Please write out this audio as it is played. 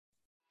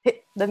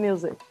the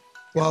music.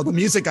 Well, the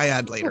music I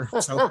add later,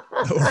 so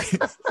don't worry.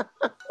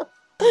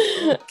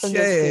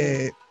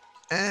 Okay,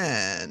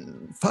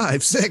 and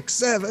 5, 6,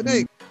 7,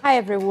 8. Hi,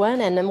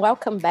 everyone, and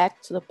welcome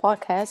back to the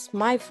podcast,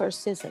 My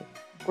First Season.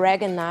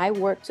 Greg and I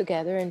worked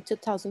together in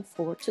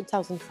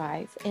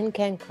 2004-2005 in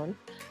Cancun,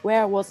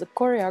 where I was a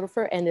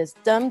choreographer and this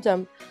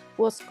dum-dum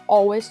was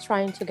always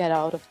trying to get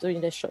out of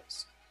doing the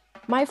shows.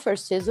 My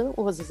first season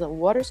was as a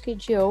water ski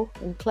GO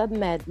in Club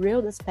Med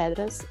Rio das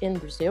Pedras in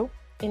Brazil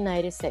in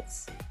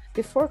 96.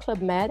 Before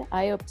Club Med,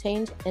 I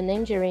obtained an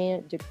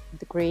engineering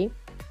degree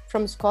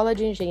from Escola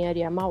de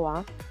Engenharia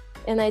Mauá,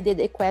 and I did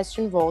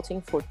equestrian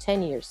vaulting for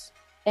 10 years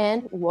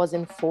and was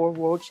in 4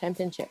 world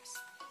championships.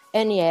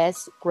 And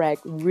yes, Greg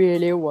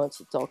really wants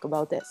to talk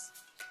about this.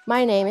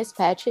 My name is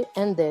Patty,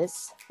 and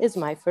this is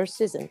my first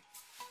season.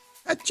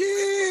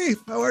 Patty,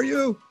 how are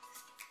you?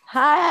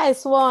 Hi,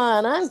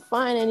 Swan. I'm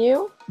fine, and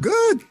you?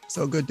 Good.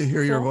 So good to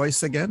hear your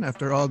voice again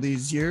after all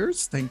these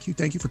years. Thank you.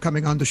 Thank you for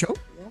coming on the show.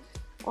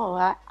 Oh,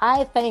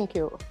 I thank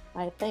you.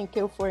 I thank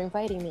you for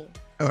inviting me.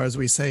 Or as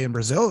we say in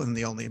Brazil, and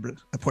the only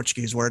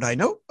Portuguese word I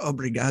know,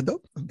 obrigado.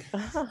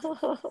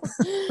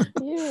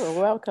 You're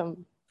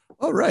welcome.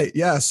 All right.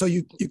 Yeah. So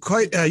you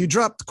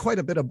dropped quite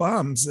a bit of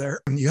bombs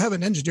there. And you have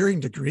an engineering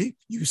degree.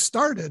 You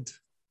started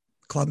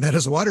Club Med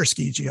as a water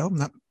ski GO. I'm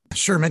not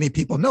sure many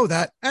people know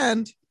that.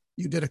 And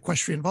you did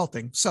equestrian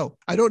vaulting. So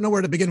I don't know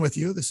where to begin with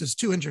you. This is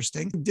too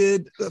interesting.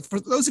 For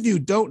those of you who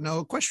don't know,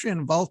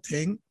 equestrian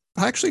vaulting,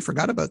 I actually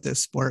forgot about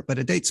this sport, but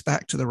it dates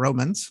back to the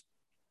Romans.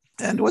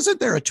 And wasn't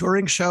there a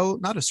touring show,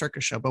 not a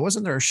circus show, but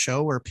wasn't there a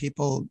show where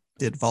people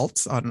did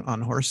vaults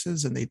on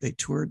horses and they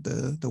toured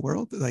the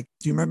world? Like,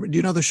 do you remember? Do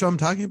you know the show I'm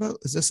talking about?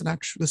 Is this an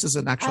actual?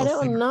 I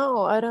don't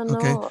know.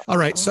 Okay. All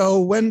right.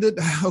 So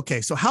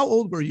so how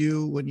old were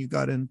you when you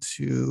got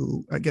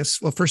into, I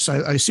guess, well, first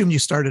I assume you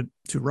started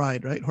to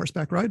ride, right?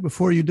 Horseback ride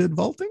before you did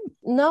vaulting?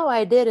 No,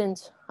 I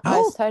didn't.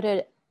 Oh.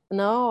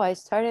 I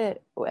started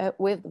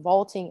with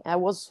vaulting. I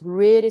was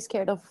really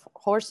scared of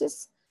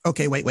horses.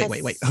 Okay, wait.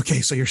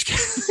 Okay, so you're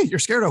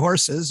scared of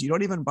horses. You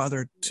don't even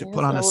bother to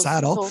put on a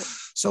saddle.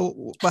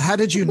 So, but how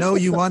did you know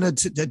you wanted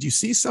to? Did you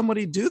see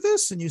somebody do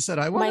this and you said,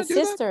 "I want to do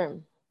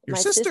that"? My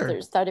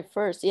sister started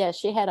first. Yeah,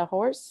 she had a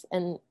horse,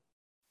 and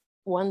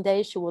one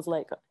day she was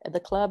like at the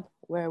club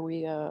where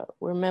we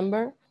were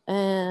member,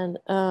 and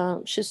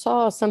she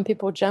saw some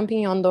people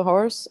jumping on the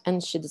horse,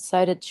 and she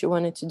decided she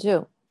wanted to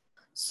do.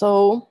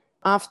 So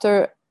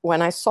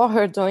when I saw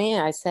her doing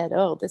it, I said,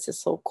 "Oh, this is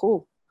so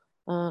cool.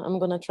 I'm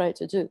gonna try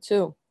to do it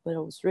too." But I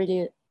was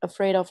really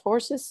afraid of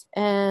horses,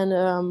 and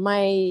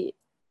my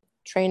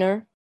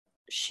trainer,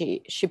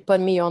 she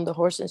put me on the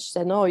horse, and she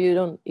said, "No, you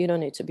don't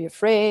need to be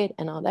afraid,"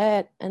 and all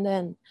that. And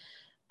then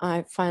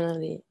I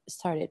finally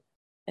started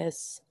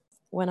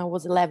when I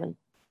was 11.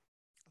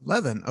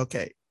 11,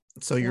 okay.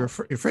 So you're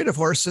afraid of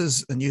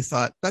horses, and you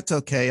thought, "That's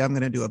okay. I'm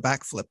going to do a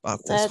backflip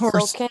off this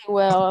horse." Okay.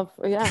 Well,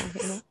 yeah.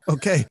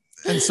 Okay.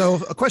 And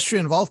so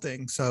equestrian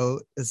vaulting.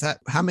 So is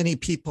that how many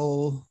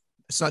people?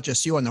 It's not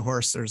just you on the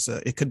horse.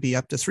 It could be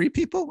up to 3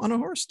 people on a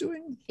horse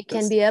doing. It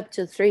can be up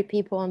to 3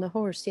 people on the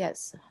horse.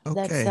 Yes.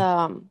 Okay.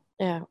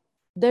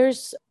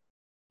 That's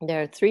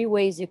there are 3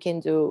 ways you can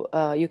do.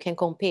 You can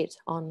compete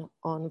on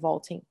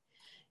vaulting.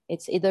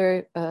 It's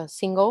either a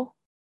single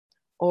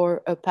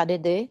or a pas de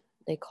deux,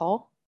 they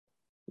call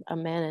a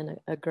man and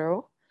a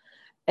girl,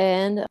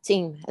 and a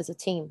team.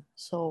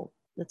 So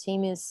the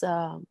team is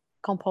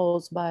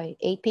composed by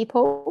 8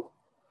 people,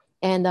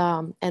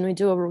 and we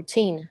do a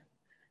routine.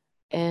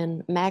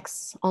 And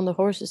max on the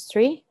horse is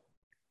 3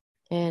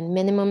 and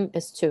minimum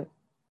is 2.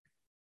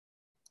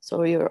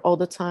 So you're all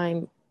the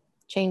time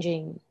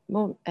changing,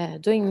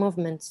 doing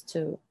movements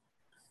to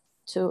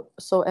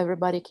so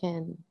everybody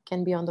can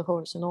be on the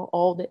horse,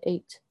 all the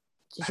 8.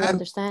 Did you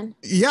understand?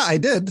 Yeah, I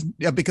did.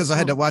 Yeah, because I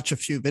had to watch a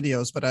few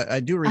videos, but I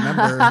do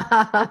remember.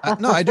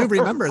 I do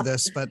remember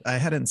this, but I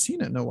hadn't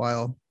seen it in a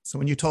while. So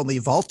when you told me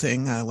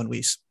vaulting, when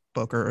we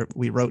spoke or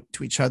we wrote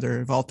to each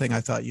other vaulting, I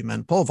thought you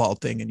meant pole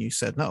vaulting, and you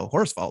said no,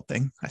 horse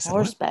vaulting. I said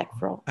horseback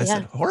vault. I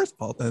said horse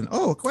vaulting.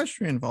 Oh,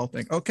 equestrian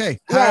vaulting. Okay.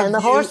 Yeah, and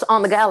the horse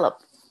on the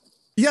gallop.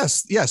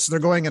 Yes, they're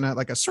going in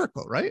a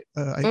circle, right?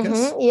 I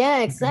guess. Yeah,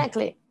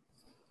 exactly.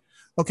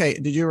 Okay.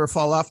 Did you ever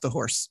fall off the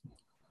horse?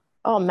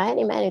 Oh,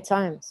 many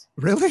times.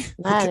 Really?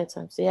 Many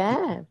times.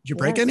 Yeah. Did you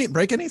break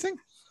anything?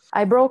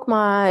 I broke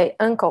my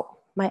ankle.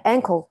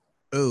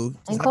 Oh,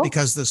 is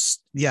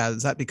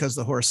that because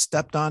the horse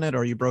stepped on it,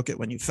 or you broke it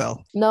when you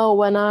fell? No,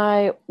 when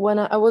I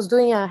was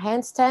doing a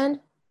handstand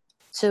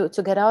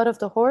to get out of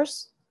the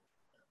horse,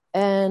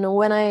 and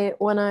when I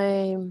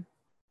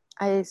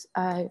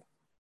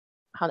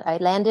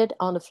landed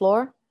on the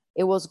floor,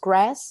 it was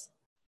grass,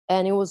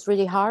 and it was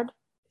really hard.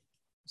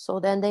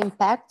 So then the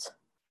impact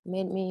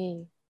made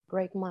me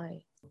break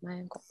my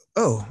ankle.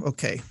 Oh,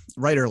 okay.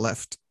 Right or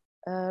left?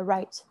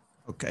 Right.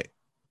 Okay.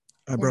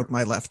 I broke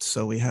my left,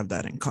 so we have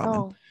that in common.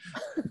 Oh.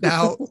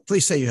 Now,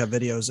 please say you have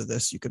videos of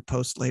this you could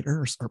post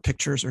later, or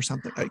pictures or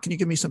something. Can you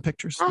give me some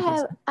pictures?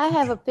 I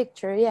have a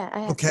picture. Yeah, I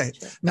have okay. a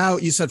picture. Now,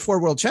 you said 4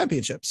 world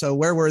championships. So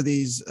where were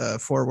these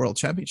 4 world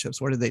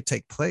championships? Where did they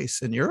take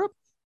place? In Europe?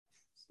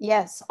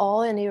 Yes,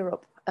 all in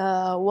Europe.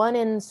 One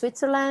in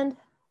Switzerland,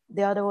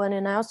 the other one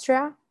in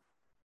Austria,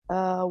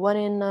 one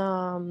in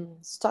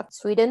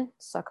Sweden,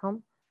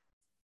 Stockholm,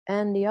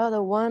 and the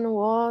other one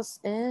was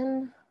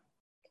in,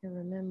 I can't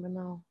remember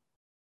now.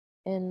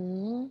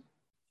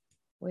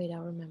 Wait, I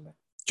remember.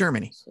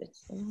 Germany.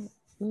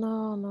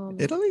 No.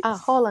 Italy?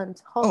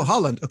 Holland. Oh,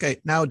 Holland. Okay.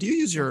 Now, do you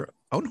use your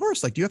own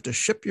horse? Like, do you have to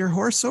ship your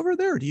horse over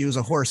there, or do you use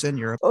a horse in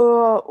Europe?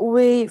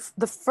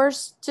 The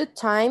first 2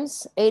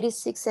 times,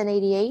 86 and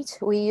 88,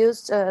 we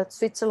used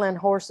Switzerland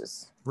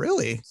horses.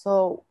 Really?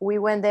 So we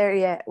went there.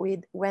 Yeah,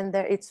 we went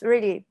there. It's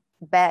really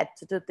bad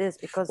to do this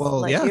because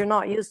you're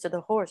not used to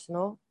the horse,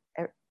 no?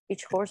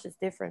 Each horse is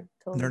different.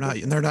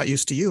 Totally They're not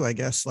used to you, I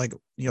guess. Like,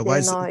 why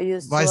is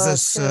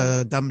this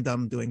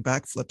dum-dum doing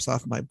backflips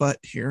off my butt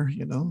here?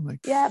 Like.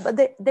 Yeah, but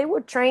they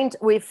were trained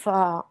with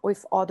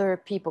other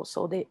people,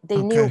 so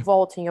they knew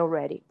vaulting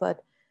already.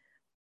 But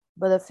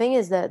the thing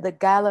is that the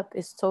gallop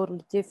is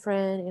totally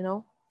different,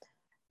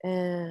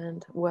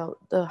 and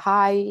the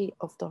height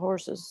of the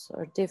horses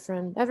are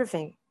different.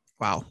 Everything.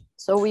 Wow.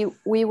 So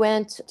we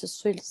went to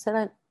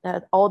Switzerland.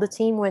 All the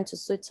team went to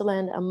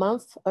Switzerland a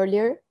month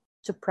earlier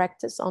to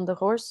practice on the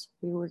horse.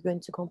 We were going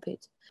to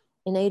compete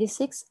in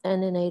 86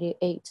 and in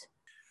 88.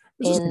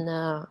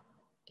 Yeah.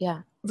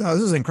 No,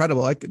 this is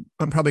incredible.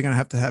 I'm probably going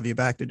to have you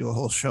back to do a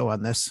whole show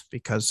on this,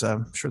 because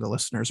I'm sure the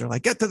listeners are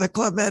like, get to the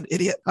Club Med,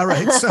 idiot. All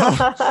right. So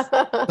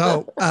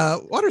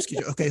water ski.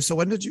 Okay. So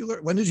when did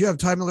you have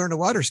time to learn to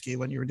water ski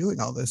when you were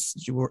doing all this?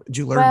 Did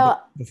you learn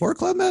before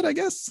Club Med, I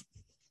guess?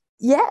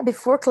 Yeah,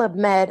 before Club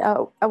Med,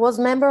 I was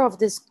member of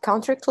this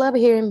country club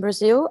here in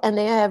Brazil, and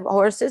they have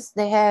horses.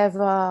 They have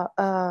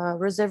a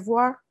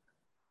reservoir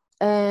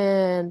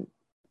and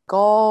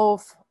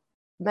golf,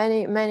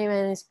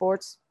 many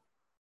sports.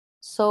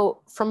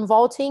 So from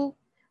vaulting,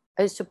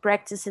 I used to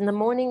practice in the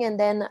morning, and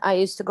then I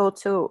used to go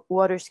to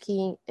water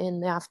skiing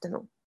in the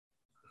afternoon.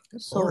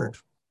 Bored.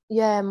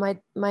 Yeah,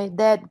 my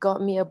dad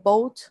got me a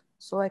boat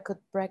so I could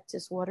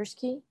practice water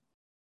ski.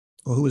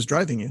 Well, who was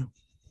driving you?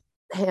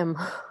 Him.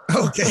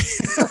 Okay.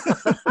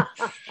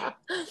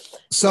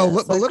 So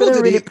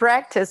little did he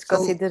practice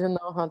because he didn't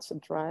know how to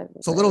drive.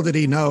 So little did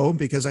he know,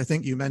 because I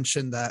think you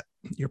mentioned that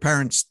your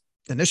parents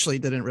initially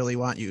didn't really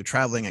want you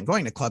traveling and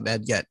going to Club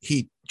Med, yet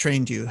he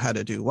trained you how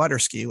to do water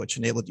ski, which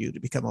enabled you to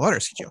become a water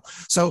ski Joe.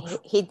 So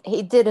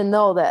he didn't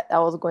know that I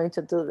was going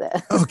to do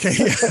that. Okay.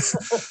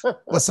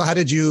 Well, so how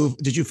did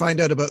you find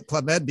out about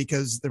Club Med?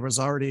 Because there was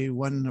already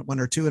one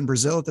or two in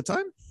Brazil at the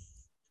time.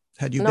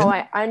 Had you? No,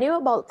 I knew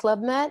about Club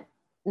Med.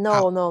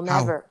 No,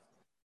 never.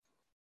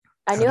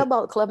 I knew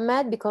about Club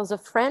Med because a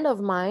friend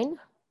of mine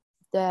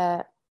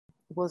that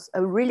was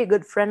a really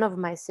good friend of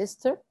my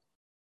sister,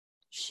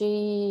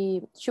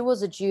 she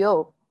was a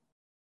GO,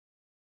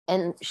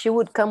 and she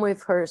would come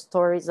with her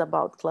stories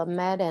about Club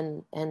Med,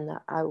 and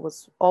I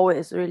was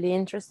always really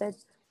interested.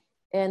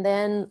 And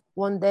then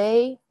one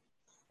day,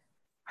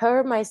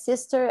 my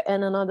sister,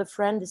 and another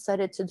friend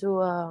decided to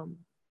do a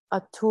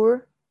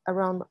tour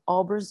around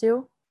all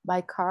Brazil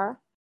by car,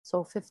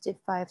 so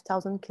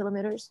 55,000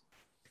 kilometers.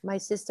 My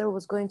sister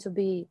was going to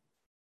be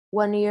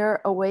 1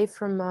 year away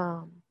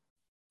from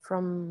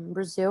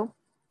Brazil.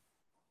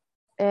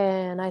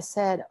 And I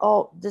said,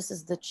 oh, this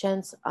is the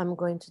chance I'm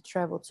going to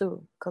travel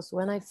too. Because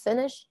when I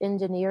finished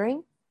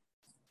engineering,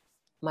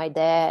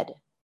 I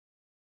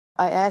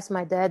asked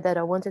my dad that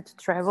I wanted to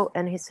travel,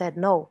 and he said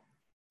no.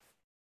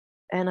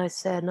 And I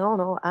said,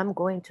 no, I'm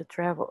going to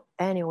travel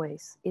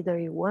anyways, either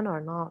you want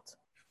or not.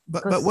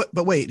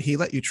 But wait, he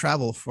let you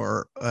travel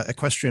for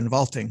equestrian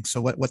vaulting.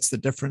 So what's the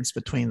difference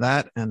between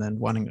that and then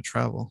wanting to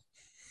travel?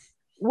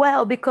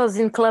 Well, because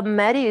in Club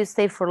Med you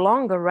stay for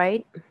longer,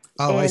 right?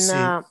 Oh, I see.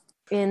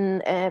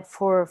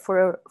 For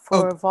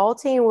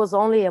vaulting, it was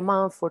only a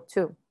month or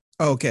two.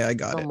 Okay, I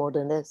got it. No more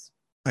than this.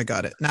 I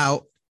got it.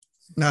 Now,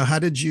 how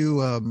did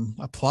you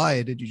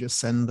apply? Did you just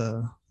send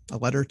a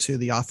letter to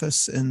the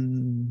office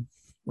in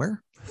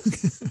where?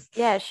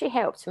 Yeah, she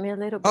helped me a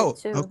little bit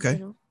too.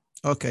 Okay.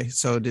 Okay,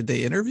 so did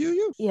they interview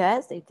you?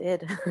 Yes, they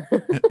did.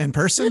 In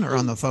person or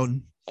on the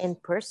phone? In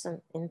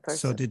person.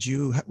 So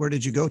where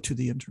did you go to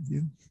the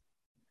interview?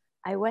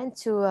 I went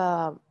to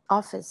an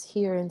office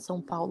here in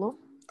São Paulo.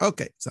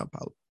 Okay, São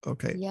Paulo.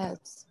 Okay.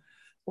 Yes.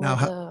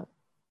 Now,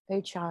 the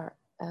HR,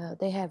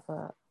 they have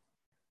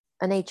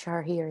an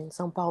HR here in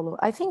São Paulo.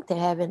 I think they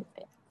have in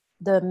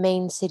the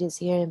main cities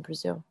here in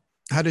Brazil.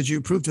 How did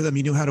you prove to them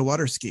you knew how to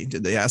water ski?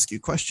 Did they ask you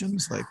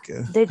questions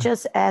They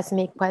just asked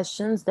me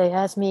questions. They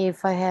asked me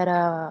if I had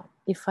a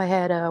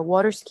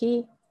water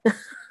ski,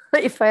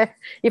 if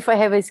I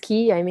have a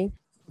ski. I mean,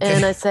 okay.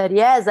 And I said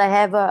yes, I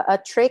have a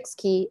trick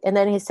ski. And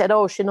then he said,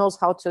 "Oh, she knows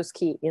how to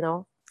ski."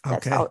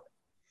 That's okay.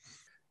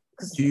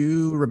 Do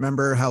you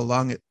remember how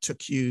long it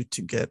took you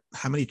to get,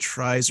 how many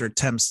tries or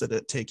attempts did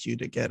it take you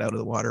to get out of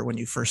the water when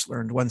you first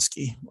learned one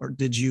ski? Or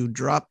did you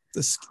drop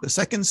the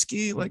second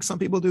ski like some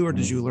people do, or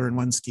did you learn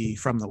one ski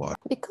from the water?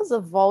 Because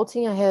of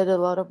vaulting, I had a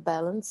lot of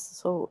balance,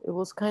 so it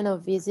was kind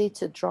of easy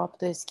to drop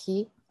the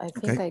ski. I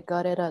think Okay. I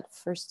got it at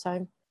first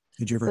time.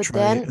 Did you ever But try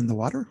then, in the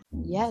water?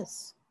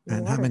 yes. in the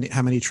And water.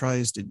 how many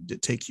tries did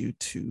it take you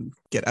to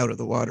get out of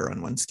the water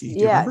on one ski? Do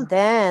you Yeah, remember?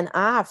 then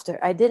after,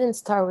 I didn't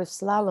start with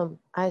slalom.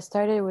 I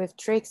started with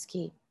trick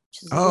ski,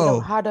 which is a little Oh,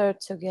 harder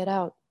to get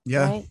out,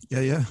 yeah, right?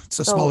 yeah.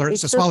 So It's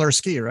it a took, smaller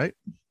ski, right?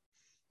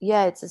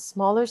 yeah, it's a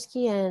smaller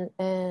ski,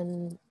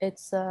 and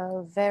it's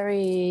a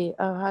very,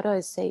 how do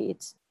I say,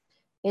 it's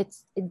it,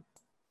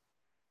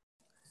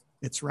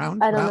 It's I don't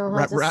know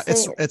how to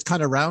say it. it's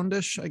kind of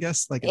roundish, I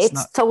guess. Like it's It's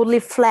not. totally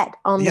flat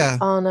Yeah,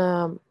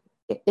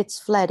 it's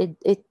flat.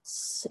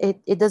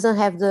 It doesn't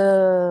have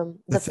the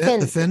the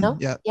fin, you fin. know?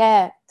 Yeah,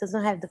 Yeah, it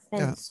doesn't have the yeah.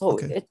 fin, so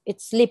Okay,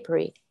 it's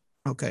slippery.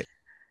 okay.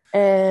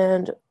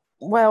 And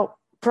well,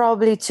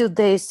 probably 2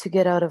 days to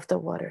get out of the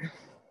water.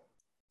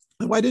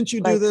 And why didn't you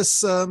do Like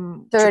this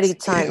trick 30 ski?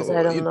 times,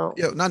 I don't know.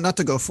 Not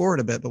to go forward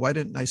a bit, but why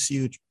didn't I see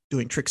you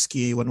doing trick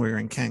ski when we were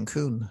in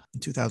Cancun in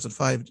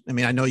 2005? I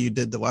mean, I know you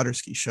did the water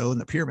ski show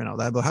and the pyramid and all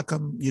that, but how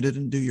come you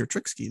didn't do your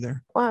trick ski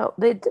there? Well,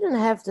 they didn't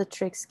have the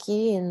trick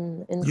ski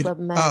in Club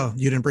Med.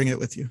 You didn't bring it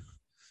with you.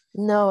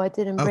 No, I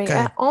didn't bring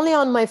Okay. only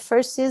on my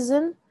first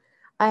season.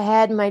 I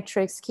had my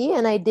trick ski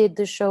and I did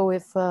the show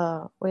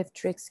with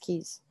trick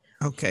skis.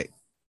 Okay.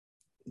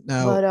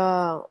 Now,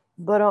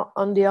 But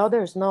on the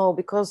others, no,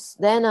 because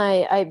then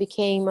I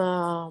became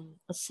a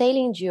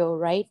sailing geo,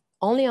 right?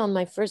 Only on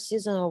my first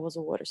season I was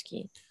a water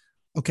skiing.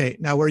 okay.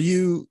 Now, were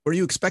you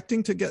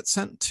expecting to get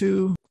sent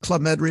to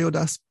Club Med Rio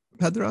das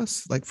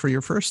Pedras, like for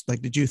your first?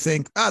 Like, did you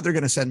think, they're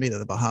going to send me to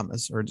the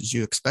Bahamas, or did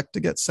you expect to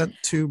get sent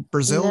to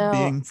Brazil, No,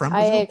 being from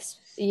Brazil?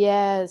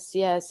 yes,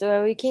 yes.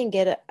 So we can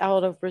get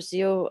out of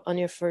Brazil on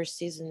your first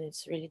season.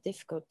 It's really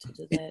difficult to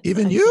do that,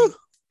 Even I you? think.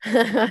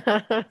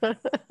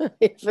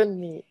 Even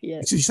me,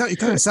 yes. You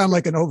kind of sound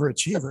like an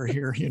overachiever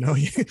here. You know,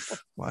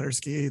 water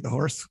ski, the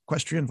horse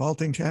equestrian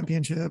vaulting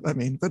championship. I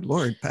mean, good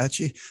Lord,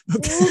 Patchy.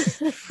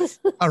 Okay.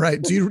 All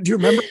right. Do you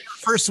remember your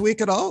first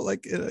week at all?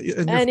 Like in your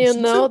And first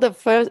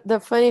season? the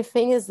funny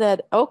thing is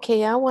that,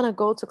 okay, I want to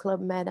go to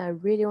Club Med. I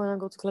really want to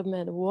go to Club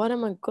Med. What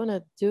am I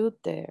gonna do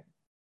there?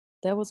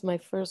 That was my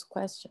first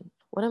question.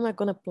 What am I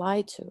gonna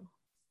apply to?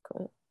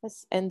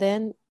 And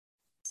then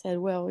said,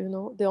 well,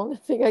 the only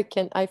thing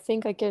I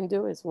think I can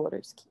do is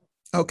water ski.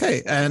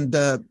 Okay. And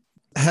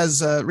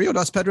has Rio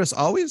das Pedras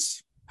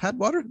always had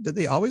water? Did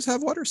they always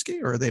have water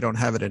ski, or they don't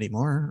have it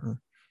anymore? Or?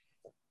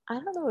 I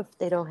don't know if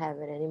they don't have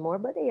it anymore,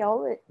 but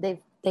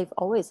they've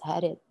always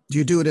had it. Do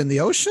you do it in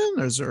the ocean,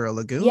 or is there a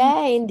lagoon?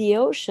 Yeah, in the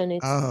ocean.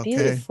 It's Okay.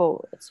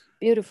 beautiful. It's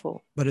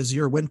beautiful. But is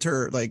your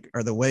winter, like,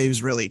 are the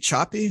waves really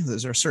choppy?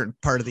 Is there a certain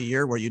part of the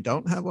year where you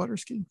don't have water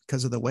ski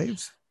because of the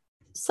waves?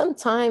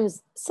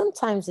 Sometimes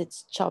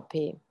it's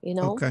choppy,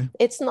 Okay.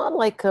 It's not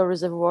like a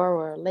reservoir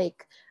or a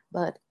lake,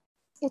 but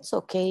it's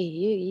okay.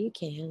 You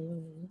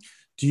can.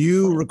 Do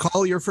you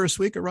recall your first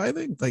week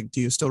arriving? Like, do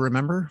you still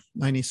remember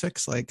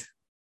 96? Like,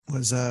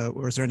 was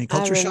there any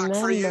culture shock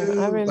for you? I Like,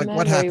 what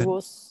remember it happened?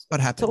 was What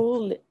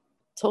happened?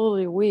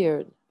 totally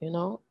weird,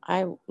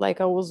 I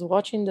was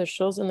watching the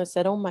shows and I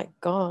said, oh my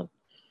God,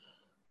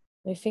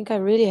 I think I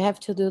really have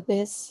to do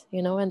this,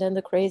 and then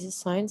the crazy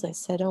signs, I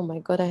said, oh my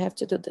God, I have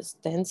to do these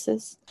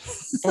dances.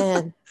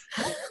 And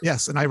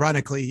Yes, and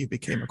ironically, you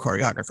became a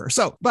choreographer.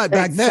 So, but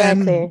back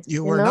exactly, then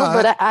you were not.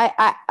 but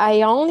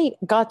I only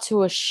got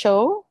to a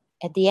show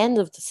at the end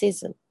of the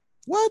season.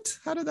 What?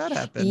 How did that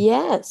happen?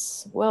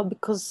 Yes, well,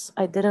 because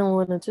I didn't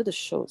want to do the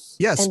shows.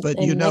 Yes, but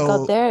I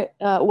got there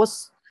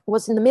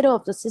was in the middle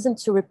of the season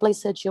to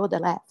replace Sergio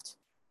that left.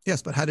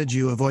 Yes, but how did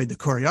you avoid the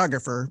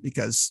choreographer?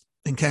 Because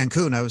in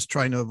Cancun, I was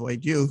trying to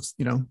avoid you,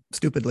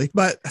 stupidly.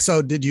 But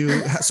so did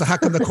you? So how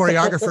come the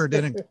choreographer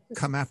didn't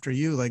come after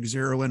you, like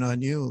zero in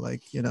on you,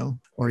 like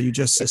or you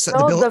just set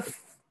the bill?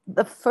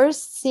 The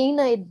first scene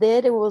I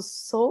did, it was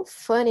so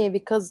funny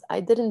because I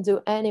didn't do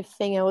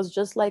anything. I was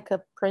just like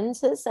a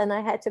princess, and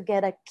I had to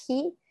get a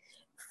key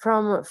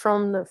from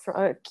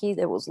a key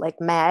that was like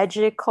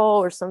magical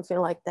or something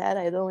like that.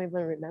 I don't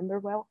even remember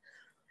well.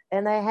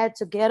 And I had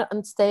to get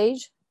on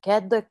stage,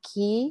 get the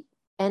key,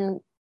 and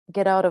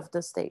get out of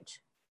the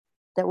stage.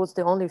 That was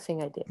the only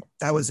thing I did.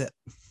 That was it.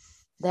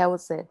 That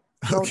was it.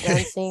 No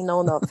dancing,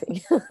 no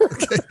nothing.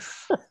 Okay.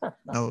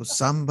 No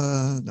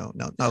samba, no.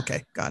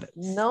 Okay, got it.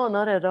 No,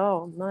 not at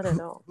all. Not at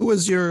all. Who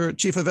was your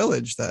chief of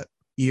village that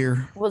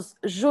year? It was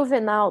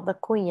Juvenal da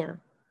Cunha.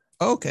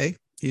 Okay,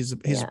 he's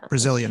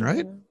Brazilian,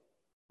 right?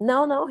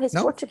 No, he's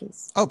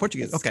Portuguese. Oh,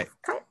 Portuguese. Okay.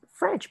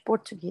 French,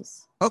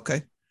 Portuguese.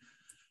 Okay.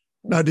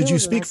 Now, did you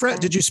speak French?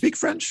 Did you speak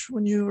French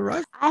when you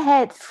arrived? I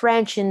had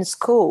French in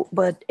school,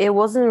 but it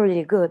wasn't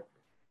really good.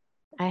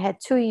 I had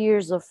 2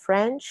 years of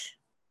French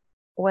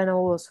when I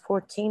was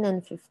 14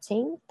 and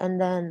 15,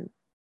 and then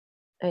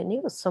I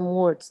knew some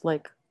words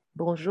like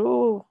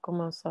bonjour,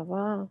 comment ça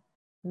va?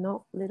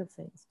 No, little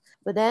things.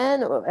 But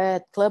then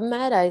at Club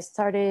Med, I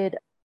started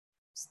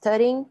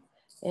studying.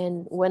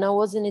 And when I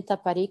was in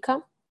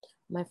Itaparica,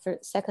 my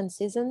second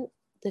season,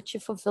 the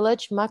chief of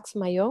village, Max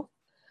Mayo,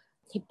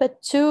 he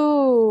put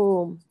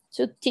two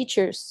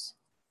teachers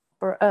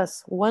for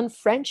us, one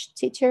French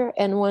teacher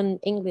and one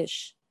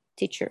English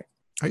teacher.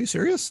 Are you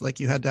serious? Like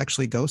you had to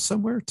actually go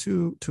somewhere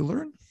to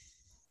learn?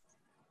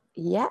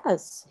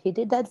 Yes, he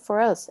did that for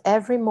us.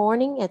 Every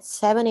morning at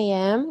 7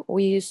 a.m.,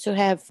 we used to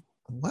have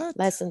What?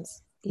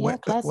 lessons. Yeah,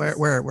 classes.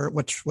 Where,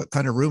 what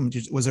kind of room?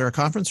 Was there a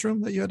conference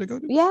room that you had to go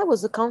to? Yeah, it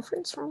was a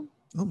conference room.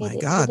 Oh my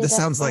God, this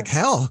sounds like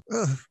hell.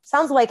 Ugh.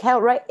 Sounds like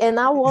hell, right? And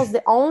I was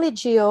the only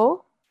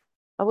GO.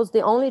 I was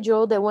the only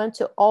GO that went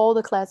to all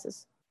the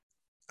classes.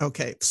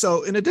 Okay,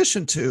 so in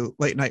addition to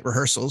late night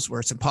rehearsals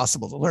where it's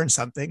impossible to learn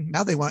something,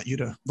 now they want you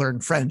to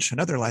learn French,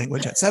 another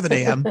language, at 7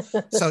 a.m.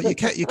 So you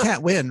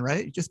can't win,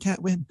 right? You just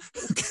can't win.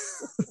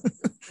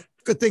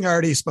 Good thing I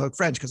already spoke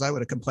French because I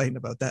would have complained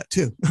about that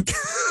too.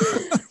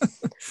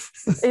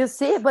 You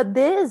see, but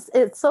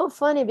it's so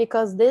funny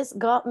because this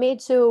got me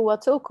to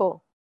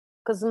Huatulco,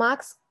 because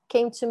Max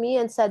came to me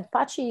and said,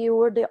 Pachi, you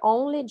were the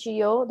only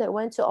GO that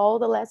went to all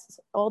the lessons,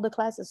 all the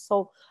classes.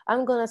 So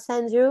I'm going to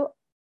send you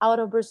out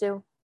of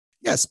Brazil.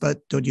 Yes,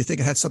 but don't you think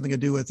it had something to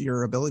do with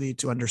your ability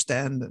to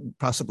understand and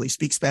possibly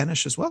speak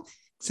Spanish as well,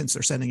 since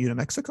they're sending you to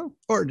Mexico?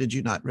 Or did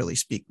you not really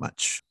speak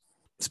much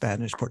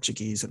Spanish,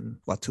 Portuguese, and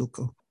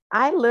Huatulco?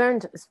 I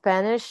learned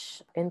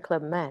Spanish in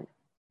Club Med.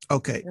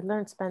 Okay. I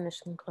learned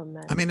Spanish in Club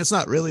Med. I mean, it's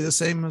not really the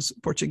same as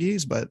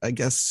Portuguese, but I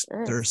guess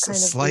there's a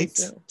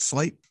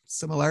slight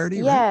similarity,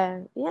 yeah,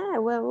 right? Yeah.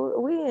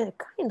 Well, we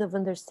kind of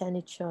understand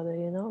each other,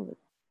 but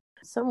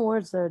some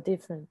words are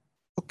different.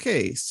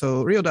 Okay,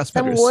 so Rio das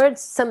Some Pedras.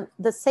 words,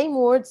 the same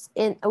words,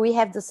 we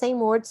have the same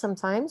words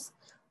sometimes,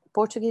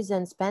 Portuguese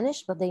and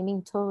Spanish, but they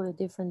mean totally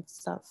different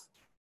stuff.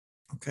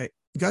 Okay.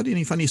 Got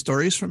any funny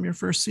stories from your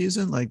first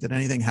season? Like, did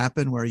anything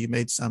happen where you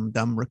made some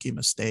dumb rookie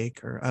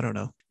mistake, or I don't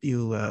know,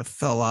 you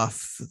fell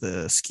off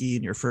the ski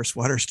in your first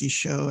water ski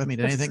show? I mean,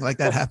 anything like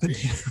that happen?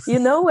 You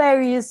know where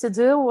we used to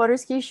do a water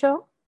ski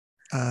show?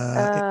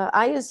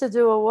 I used to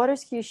do a water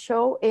ski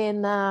show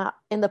in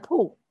the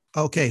pool.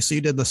 Okay, so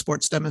you did the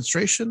sports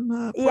demonstration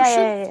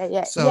portion?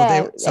 Yeah.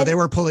 So they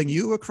were pulling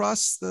you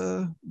across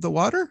the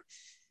water?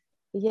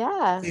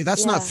 Yeah. See,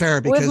 that's not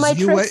fair because with my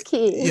you weigh,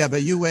 ski. yeah,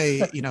 but you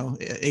weigh,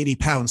 80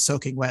 pounds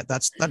soaking wet.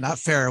 That's not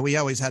fair. We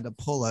always had to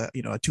pull a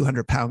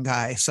 200-pound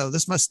guy. So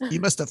you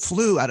must have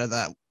flew out of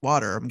that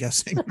water, I'm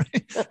guessing.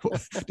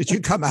 Right? Did you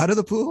come out of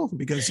the pool?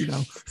 Because,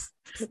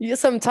 Yeah,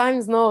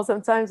 sometimes no.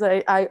 Sometimes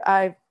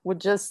I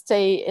would just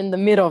stay in the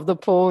middle of the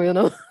pool,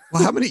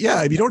 Well, how many?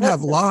 Yeah, you don't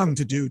have long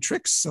to do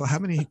tricks. So how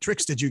many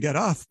tricks did you get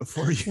off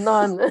before you?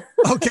 None.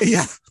 Okay,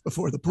 yeah,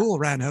 before the pool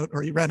ran out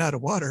or you ran out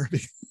of water.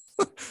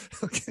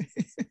 Okay,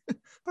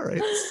 all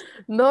right.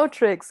 No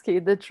tricks,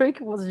 kid. The trick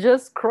was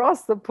just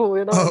cross the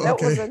pool. Oh, that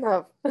okay. was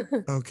enough.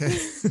 Okay.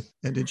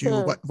 And did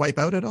you wipe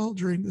out at all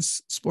during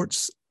this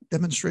sports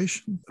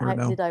demonstration? Or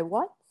no? Did I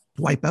what?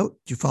 Wipe out?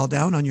 Did you fall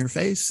down on your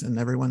face and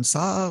everyone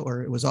saw,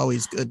 or it was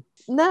always good?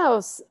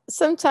 No,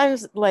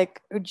 sometimes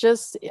like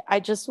I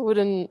just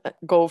wouldn't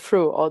go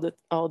through all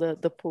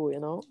the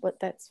pool,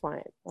 but that's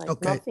fine. Like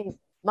okay.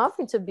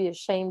 Nothing to be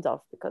ashamed of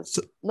because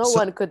no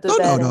one could do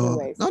that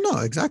anyways.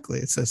 No, exactly.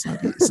 It's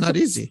not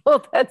easy.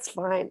 So that's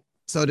fine.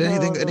 So did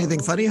anything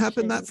funny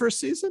happen that first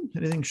season?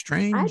 Anything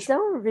strange? I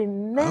don't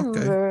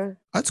remember. Okay.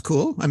 That's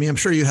cool. I mean, I'm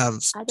sure you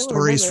have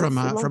stories from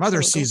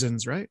other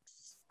seasons, right?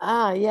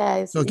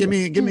 Yeah. So give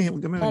me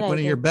one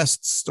of your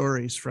best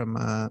stories from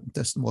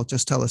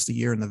just tell us the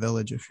year in the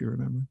village if you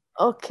remember.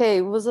 Okay,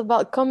 it was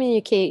about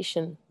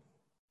communication.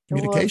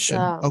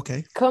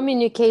 Okay.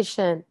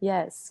 Communication.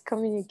 Yes,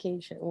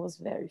 communication was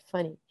very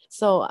funny.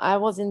 So I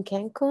was in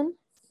Cancun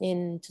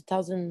in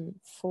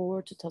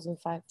 2004,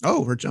 2005.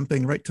 Oh, we're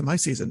jumping right to my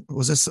season.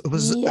 Is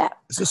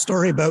this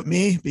story about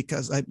me?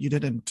 Because you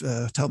didn't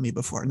tell me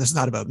before, and this is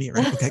not about me,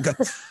 right? Okay, good.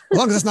 As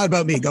long as it's not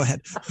about me, go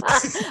ahead.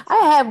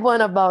 I have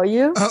one about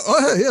you.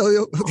 Okay.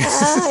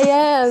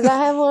 Yes, I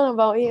have one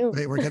about you.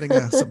 Wait, we're getting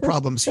some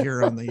problems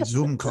here on the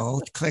Zoom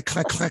call. Click,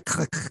 click, click,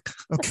 click.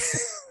 Okay.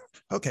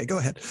 Okay, go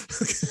ahead.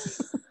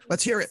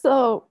 Let's hear it.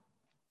 So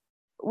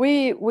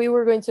we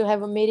were going to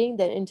have a meeting,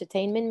 the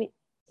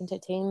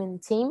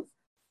entertainment team.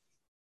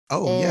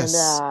 Oh, and,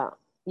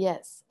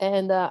 yes.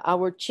 And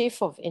our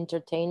chief of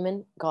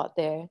entertainment got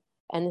there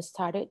and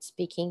started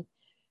speaking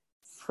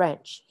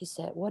French. He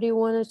said, what do you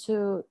want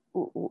to,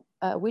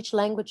 which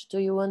language do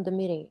you want the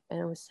meeting?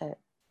 And we said,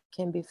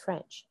 can be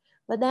French.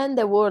 But then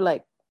there were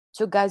like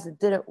two guys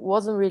that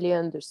wasn't really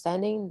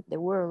understanding. They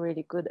weren't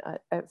really good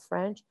at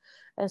French.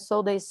 And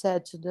so they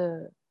said to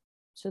the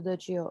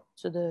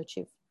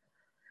chief,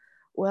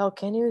 well,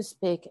 can you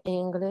speak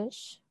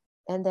English?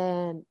 And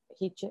then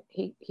he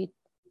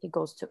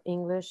goes to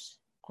English,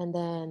 and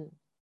then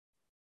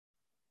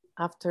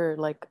after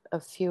like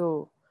a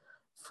few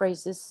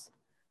phrases,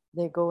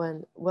 they go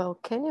and, well,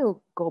 can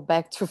you go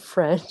back to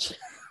French?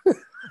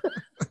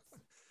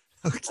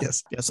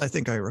 Yes, I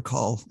think I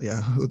recall,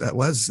 who that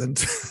was,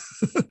 and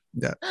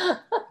yeah.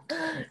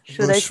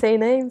 Should I say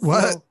names?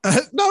 What?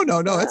 No, no,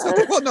 it's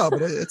okay. Well, no,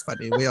 but it's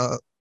funny.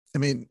 I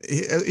mean,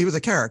 he was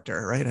a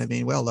character, right? I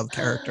mean, we all love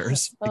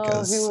characters Oh, he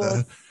because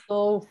was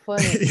so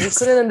funny. We yes,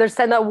 couldn't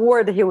understand a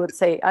word he would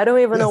say. I don't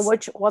even know yes,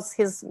 which was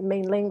his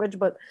main language,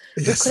 but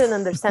we yes. couldn't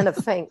understand a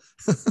thing.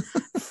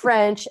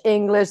 French,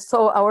 English.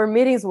 So our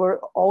meetings were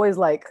always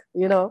like,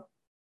 we don't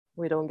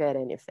get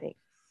anything.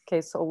 Okay,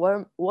 so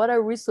what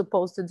are we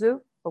supposed to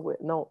do? Oh,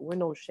 we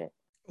know shit.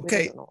 We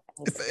Okay. don't know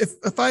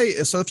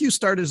If you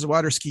started as a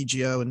water ski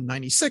geo in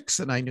 96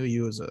 and I knew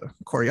you as a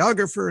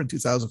choreographer in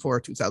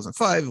 2004,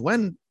 2005,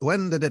 when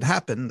did it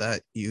happen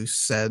that you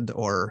said,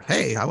 or,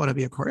 hey, I want to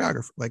be a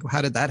choreographer? Like,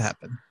 how did that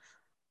happen?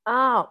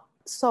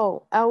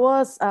 So I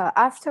was,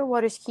 after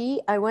water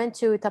ski, I went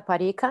to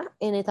Itaparica,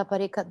 and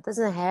Itaparica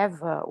doesn't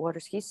have water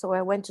ski. So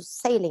I went to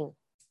sailing.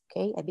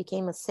 Okay. I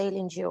became a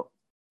sailing geo.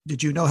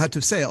 Did you know how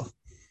to sail?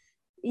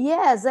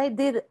 Yes, I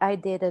did. I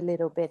did a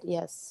little bit.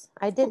 Yes,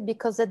 I did,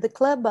 because at the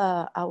club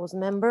I was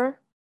member,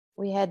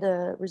 we had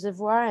a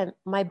reservoir, and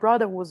my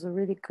brother was a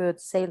really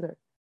good sailor.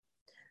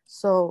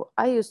 So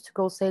I used to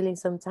go sailing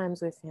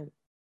sometimes with him,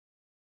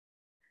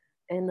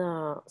 and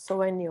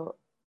so I knew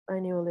a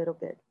little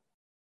bit.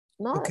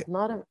 Okay.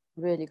 Not a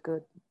really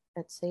good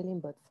at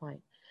sailing, but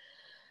fine.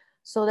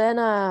 So then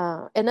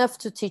enough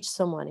to teach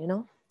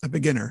someone. A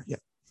beginner. Yeah.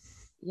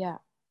 Yeah.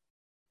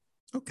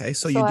 Okay.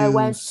 So So you I do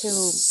went to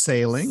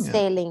sailing.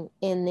 sailing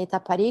in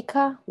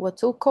Itaparica,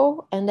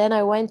 Huatuco, and then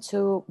I went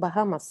to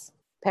Bahamas,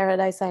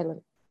 Paradise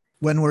Island.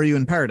 When were you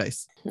in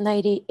Paradise?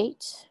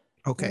 98.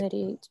 Okay.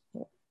 98.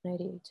 Yeah,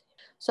 98.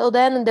 So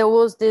then there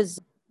was this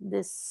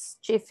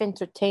chief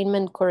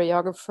entertainment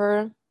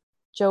choreographer,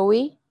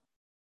 Joey.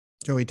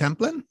 Joey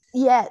Templin?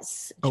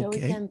 Yes, Joey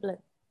Okay. Templin.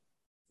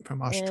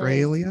 From And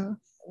Australia?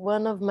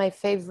 one of my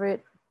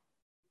favorite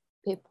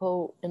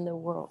people in the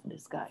world,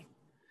 this guy.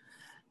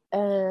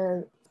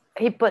 And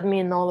he put me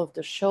in all of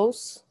the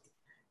shows.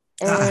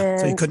 So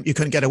you And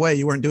couldn't get away.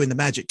 You weren't doing the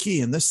magic key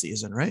in this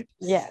season, right?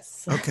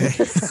 yes. Okay.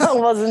 I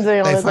wasn't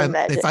doing all of the They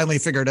magic. finally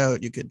figured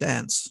out you could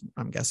dance,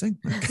 I'm guessing.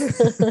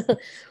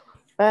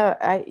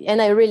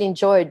 I really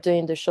enjoyed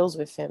doing the shows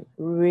with him.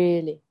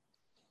 Really.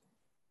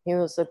 He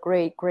was a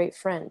great, great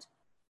friend.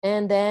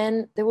 And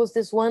then there was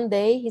this one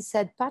day he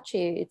said,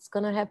 Pachi, it's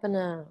going to happen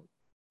a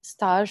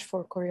stage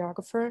for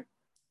choreographer.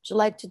 Would you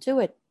like to do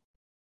it?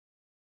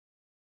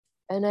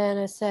 And then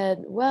I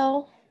said,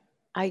 well,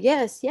 I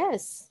guess,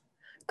 yes.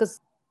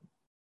 Because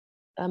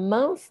a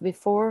month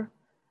before,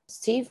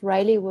 Steve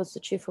Riley was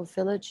the chief of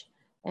village,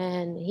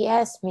 and he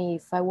asked me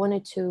if I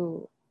wanted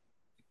to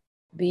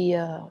be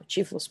a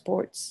chief of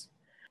sports.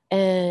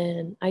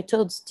 And I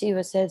told Steve,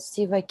 I said,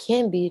 Steve, I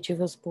can't be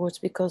chief of sports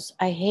because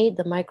I hate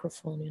the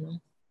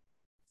microphone,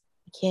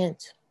 I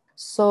can't.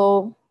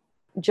 So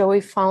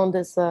Joey found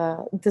this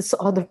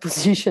other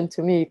position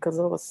to me because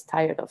I was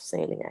tired of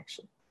sailing,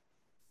 actually.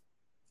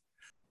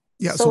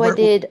 Yeah. So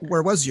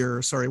where was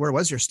your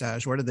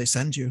stage? Where did they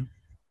send you?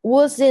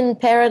 Was in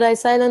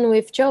Paradise Island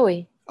with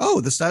Joey. Oh,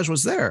 the stage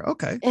was there.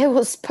 Okay. It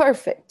was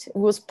perfect.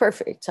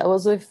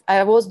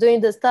 I was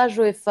doing the stage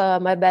with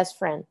my best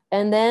friend.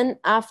 And then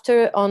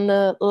after, on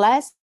the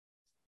last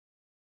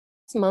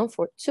month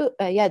or two,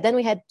 then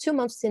we had 2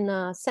 months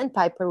in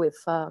Sandpiper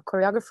with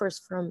choreographers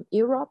from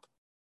Europe.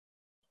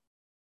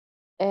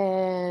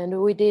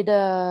 And we did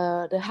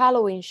the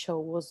Halloween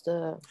show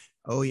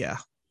Oh yeah.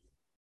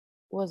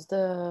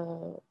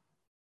 That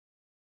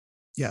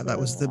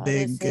was the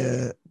big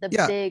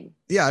big,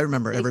 I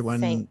remember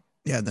everyone thing.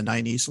 Yeah, in the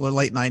 90s,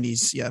 late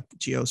 90s. Yeah,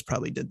 Geos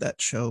probably did that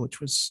show,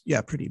 which was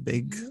pretty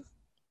big.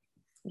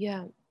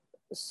 Yeah,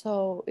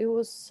 so it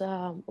was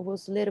a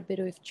little bit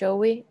with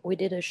Joey. We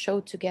did a show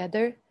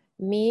together,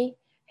 me,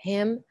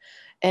 him,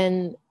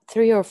 and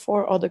 3 or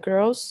 4 other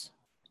girls,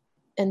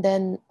 and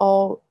then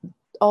all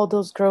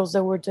those girls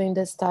that were doing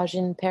the stage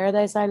in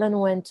Paradise Island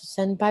went to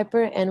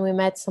Sandpiper, and we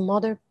met some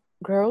other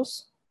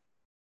girls.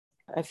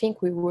 I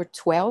think we were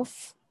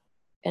 12,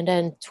 and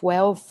then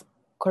 12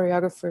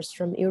 choreographers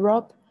from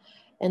Europe,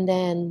 and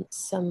then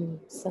some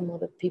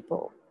other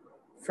people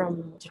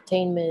from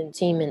entertainment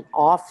team and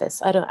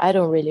office. I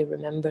don't really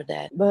remember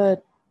that.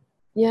 But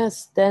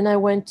yes, then I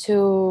went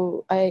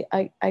to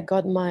I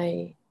got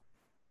my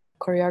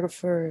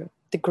choreographer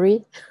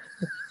degree.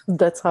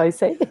 That's how I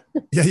say it.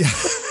 Yeah.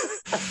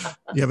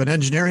 You have an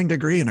engineering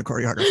degree and a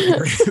choreography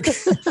degree.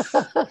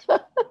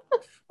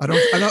 I don't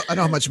know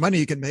how much money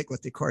you can make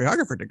with the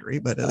choreographer degree,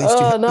 but at least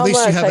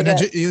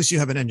you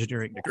have an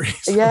engineering degree.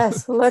 So.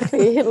 Yes,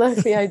 luckily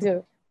I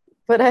do,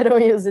 but I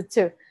don't use it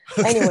too.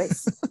 Okay.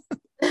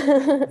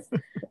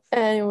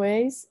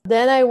 Anyways,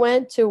 then I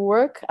went to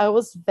work. I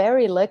was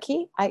very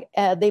lucky.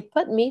 They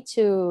put me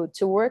to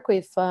work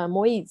with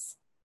Moise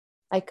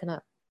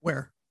Aikana.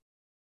 Where?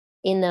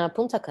 In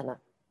Punta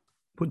Cana.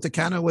 Punta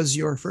Cana was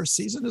your first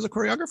season as a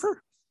choreographer?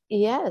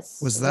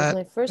 Yes. Was that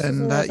my first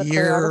and that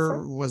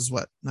year was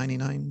what,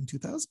 99,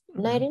 2000?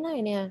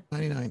 99, yeah.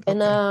 99.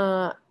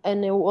 Okay.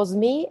 And it was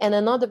me and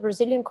another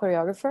Brazilian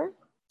choreographer.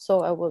 So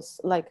I was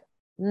like,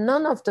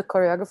 none of the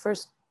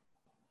choreographers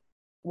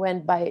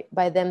went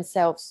by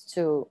themselves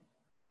to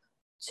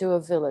to a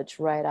village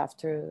right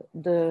after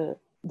the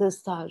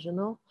stage, you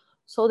know.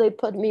 So they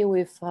put me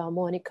with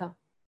Monica.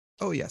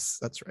 Oh yes,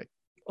 that's right.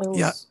 It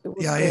Yeah, was, it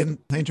was yeah. great.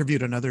 I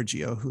interviewed another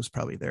Geo who's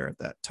probably there at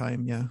that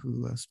time. Yeah,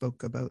 who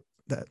spoke about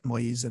that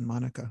Moise and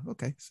Monica.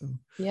 Okay, so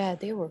Yeah,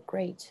 they were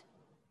great.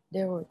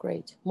 They were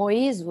great.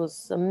 Moise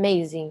was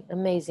amazing,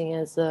 amazing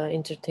as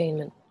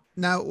entertainment.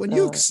 now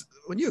Uh,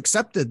 when you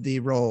accepted the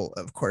role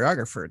of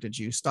choreographer, did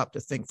you stop to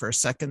think for a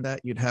second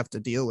that you'd have to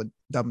deal with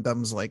dum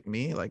dums like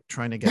me, like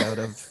trying to get out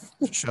of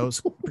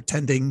shows,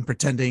 pretending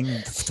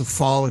to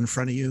fall in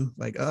front of you,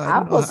 like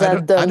I was a I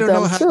dum don't know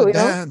dum how to too, you know.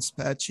 dance,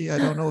 Patchy. I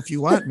don't know if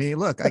you want me.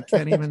 Look, I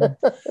can't even.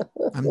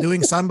 I'm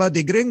doing samba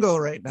de gringo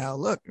right now.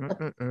 Look.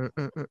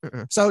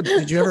 So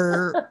do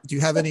you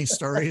have any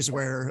stories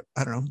where,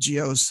 I don't know,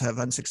 Geos have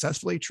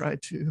unsuccessfully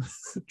tried to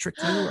trick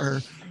you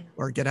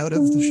or get out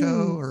of the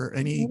show, or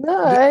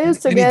No, I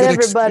used to any get good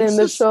everybody in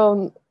the excuses?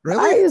 show. I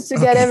Really? used to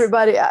get Okay.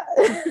 everybody.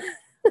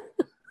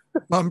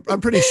 Well,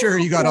 I'm pretty sure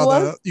you got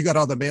Once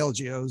all the male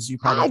Geos. You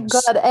probably I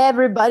just got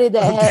everybody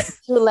that okay. had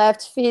two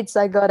left feet.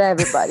 I got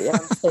everybody on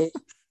stage.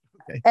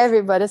 Okay.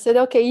 Everybody said,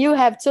 "Okay, you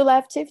have two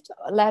left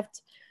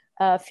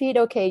feet.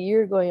 Okay,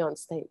 you're going on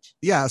stage."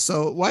 Yeah.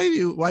 So why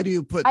do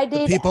you put I the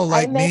did. people I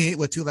like met. me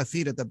with two left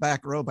feet at the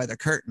back row by the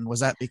curtain? Was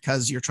that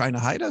because you're trying to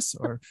hide us,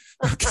 or?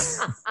 Okay.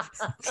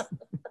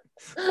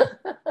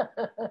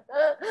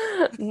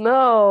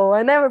 No,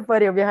 I never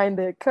put you behind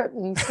the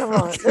curtain. Come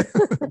on.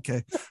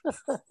 Okay.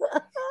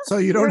 So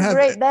you don't You're a have.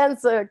 great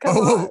dancer. Come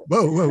on.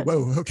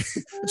 Whoa.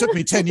 Okay. It took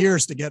me 10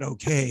 years to get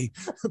okay.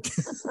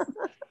 Okay.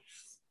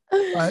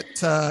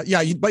 But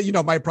yeah,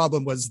 but my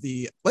problem was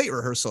the late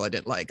rehearsal. I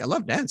didn't like. I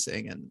love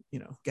dancing, and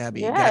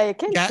Gabby, Yeah, I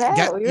can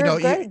tell. You're a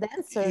great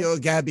dancer.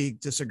 Gabby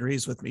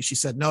disagrees with me. She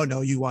said, no,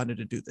 you wanted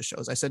to do the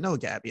shows. I said, no,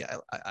 Gabby,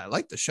 I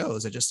like the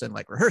shows. I just didn't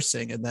like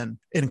rehearsing. And then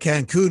in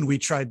Cancun, we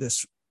tried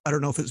this. I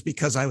don't know if it's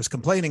because I was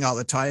complaining all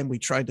the time. We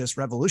tried this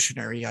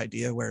revolutionary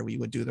idea where we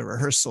would do the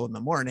rehearsal in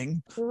the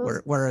morning,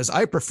 whereas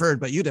I preferred,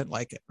 but you didn't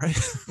like it, right?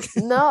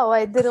 No,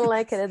 I didn't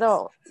like it at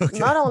all. Okay.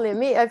 Not only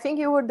me, I think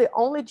you were the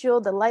only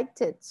Joe that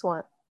liked it,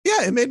 Swan.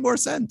 Yeah, it made more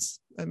sense.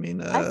 I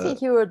mean, I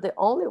think you were the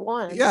only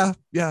one. Yeah,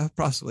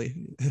 possibly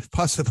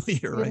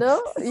you're right.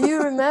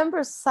 You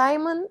remember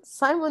Simon?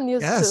 Simon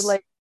used to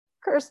like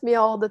curse me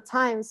all the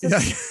time. So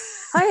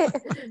yeah.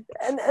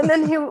 and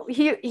then he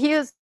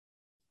was.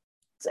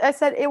 I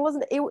said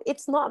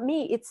it's not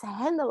me. It's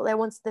Handel that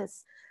wants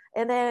this.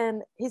 And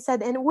then he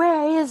said, and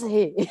where is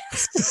he?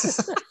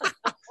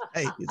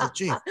 Hey, he's a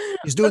chief.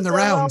 He's doing the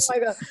rounds. Oh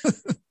my God.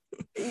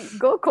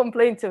 Go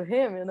complain to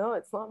him,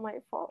 it's not my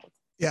fault.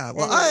 Yeah,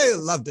 well, I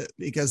loved it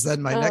because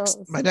then my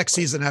next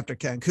season after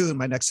Cancun,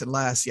 my next and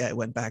last, I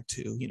went back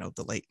to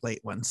the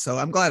late ones. So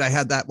I'm glad I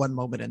had that one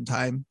moment in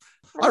time.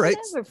 All right.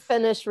 I never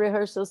finished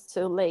rehearsals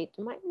too late.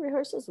 My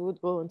rehearsals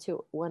would go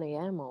until 1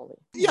 a.m. only.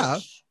 Yeah.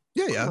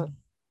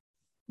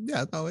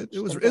 No, it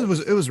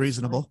was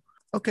reasonable.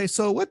 Okay,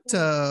 so what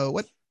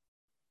do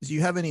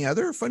you have any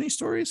other funny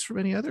stories from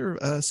any other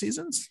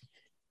seasons?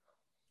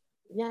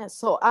 Yeah,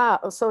 so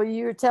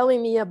you're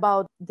telling me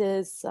about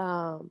this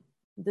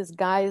these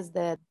guys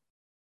that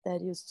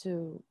used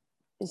to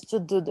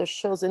do the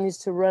shows and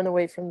used to run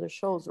away from the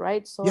shows,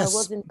 right? So yes.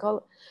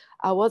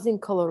 I was in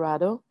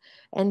Colorado,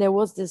 and there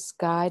was this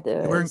guy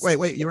that you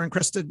were in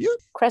Crested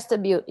Butte?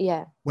 Crested Butte,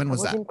 yeah. When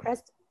was that?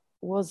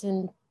 Was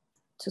in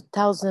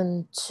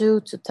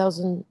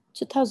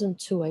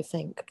 2002, I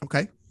think.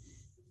 Okay,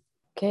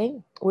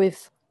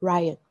 with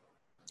Ryan.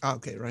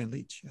 Okay, Ryan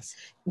Leach, yes.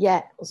 Yeah,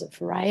 it was with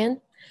Ryan.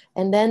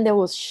 And then there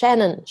was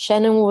Shannon.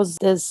 Shannon was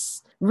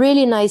this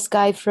really nice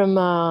guy from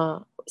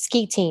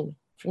ski team,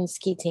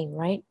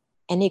 right?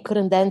 And he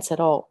couldn't dance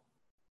at all.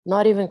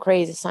 Not even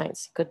Crazy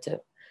Science he could do.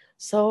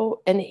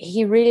 So, and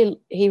he really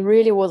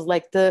was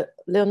like the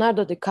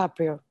Leonardo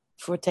DiCaprio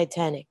for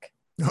Titanic.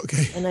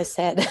 Okay. And I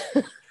said,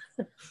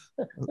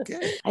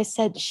 okay. I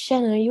said,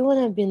 Shannon, you want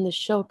to be in the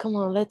show? Come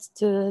on, let's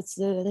do it.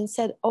 And he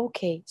said,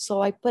 okay.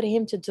 So I put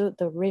him to do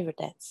the river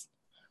dance.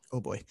 Oh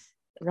boy.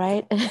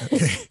 Right.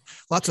 Okay.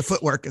 Lots of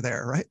footwork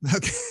there, right?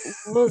 Okay.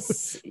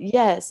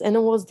 Yes. And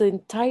it was the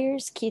entire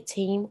ski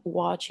team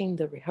watching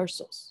the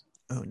rehearsals.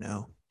 Oh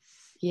no.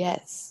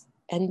 Yes.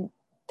 And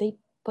they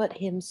put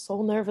him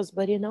so nervous,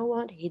 but you know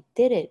what? He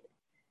did it.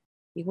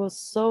 It was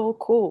so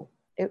cool.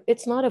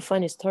 It's not a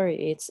funny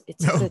story. It's a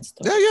good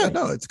story. Yeah.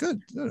 No, it's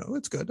good. No,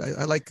 it's good.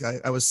 I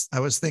was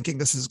thinking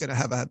this is going to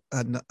have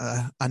an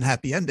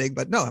unhappy ending,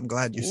 but no, I'm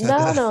glad you said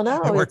that. No.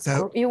 It worked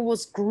out. It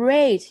was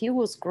great. He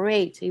was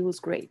great.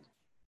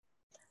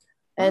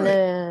 And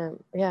it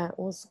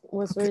was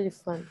okay. Really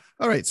fun.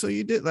 All right. So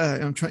you did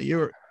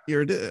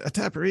you're at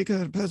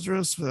Taparica,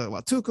 Pedros,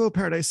 Huatuco,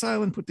 Paradise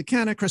Island, Punta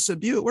Cana, Crested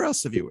Butte. Where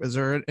else have you? Is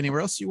there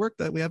anywhere else you worked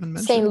that we haven't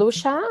mentioned? St.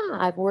 Lucia.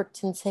 I've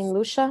worked in St.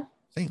 Lucia.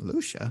 St.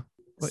 Lucia.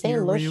 What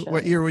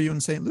year were you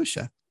in St.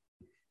 Lucia?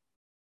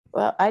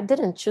 Well, I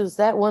didn't choose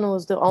that one.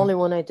 Was the only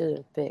one I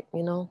didn't pick.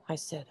 I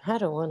said I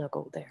don't want to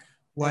go there.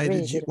 Why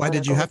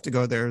did you have to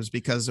go there? Is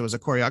because it was a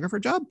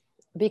choreographer job?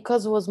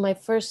 Because it was my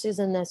first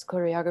season as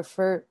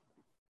choreographer.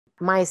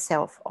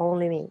 Myself,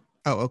 only me.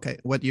 Oh, okay.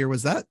 What year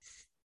was that?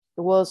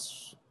 It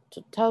was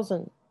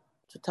 2000,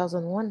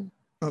 2001,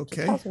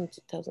 Okay. 2000,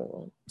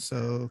 2001.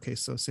 So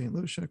St.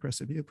 Lucia,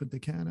 Crested Butte, Punta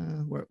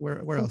Cana.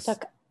 Where else?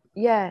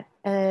 Yeah,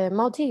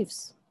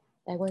 Maldives.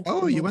 I went to the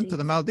You Maldives. went to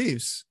the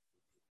Maldives.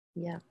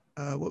 Yeah.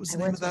 What was the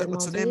name of that?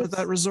 What's the name of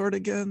that resort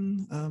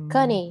again?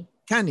 Canny.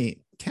 Canny.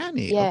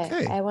 Yeah,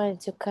 Okay. I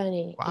went to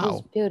Canny. Wow. It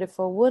was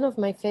beautiful. One of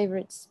my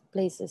favorite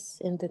places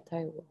in the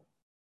entire world.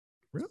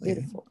 Really?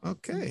 Beautiful.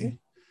 Okay.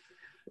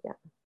 Mm-hmm. Yeah.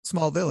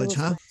 Small village,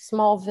 huh?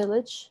 Small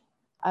village.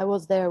 I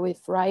was there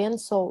with Ryan.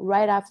 So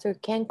right after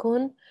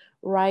Cancun,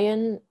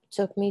 Ryan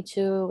took me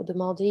to the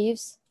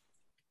Maldives,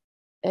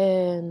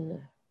 and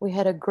we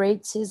had a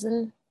great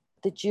season.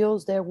 The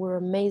geos there were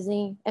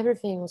amazing.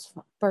 Everything was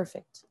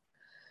perfect.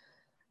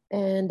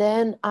 And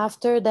then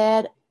after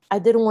that, I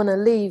didn't want to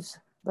leave,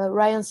 but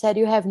Ryan said,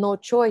 "You have no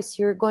choice.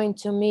 You're going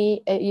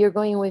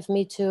with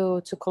me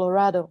to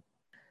Colorado."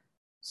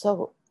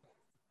 So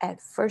at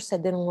first I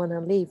didn't want to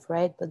leave,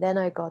 right? But then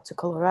I got to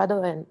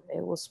Colorado and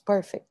it was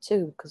perfect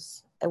too,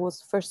 because it was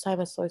the first time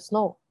I saw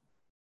snow.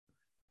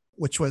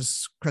 Which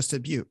was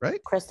Crested Butte,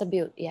 right? Crested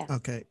Butte, yeah.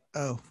 Okay.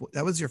 Oh,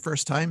 that was your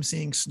first time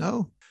seeing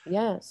snow?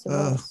 Yes, it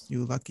was.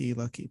 You lucky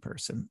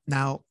person.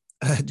 Now,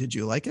 did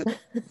you like it?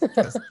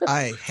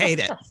 I hate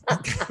it.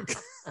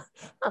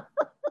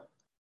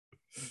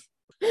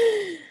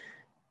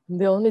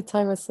 The only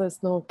time I saw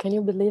snow. Can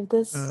you believe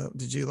this?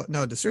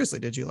 Seriously,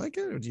 did you like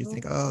it? Or do you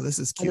think, oh, this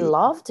is cute? I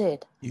loved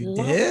it. You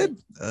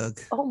did?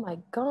 Oh my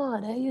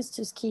God. I used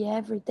to ski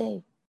every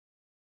day.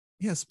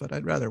 Yes, but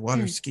I'd rather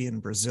water ski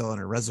in Brazil in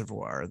a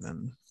reservoir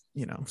than,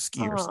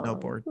 ski or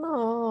snowboard.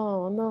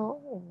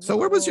 No. So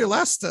where was your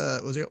last,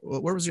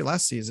 where was your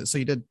last season? So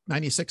you did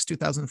 96,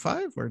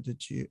 2005, or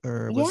did you,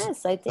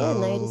 Yes, I did.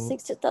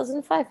 96,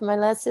 2005. My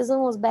last season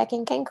was back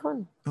in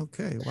Cancun.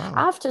 Okay, wow.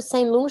 After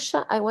St.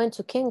 Lucia, I went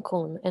to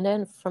Cancun. And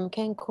then from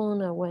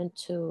Cancun, I went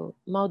to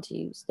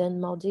Maldives.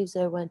 Then Maldives,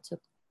 I went to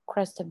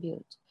Crested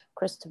Butte.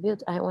 Crested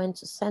Butte, I went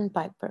to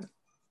Sandpiper.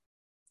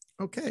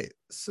 Okay,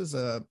 this is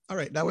all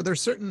right. Now, were there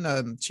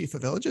certain chief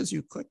of villages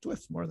you clicked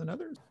with more than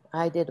others?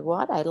 I did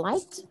what I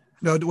liked.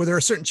 No, were there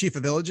certain chief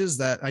of villages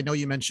that I know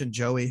you mentioned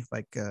Joey,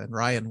 like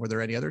Ryan? Were there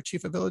any other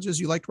chief of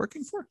villages you liked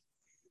working for?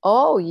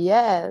 Oh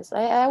yes,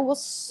 I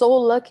was so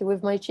lucky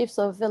with my chiefs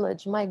of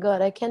village. My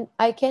God, I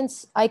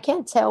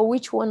can't tell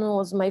which one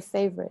was my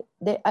favorite.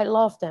 I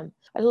love them.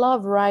 I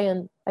love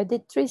Ryan. I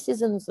did 3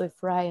 seasons with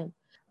Ryan.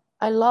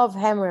 I love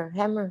Hammer.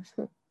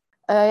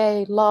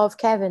 I love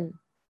Kevin.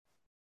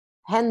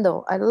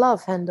 Handel. I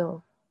love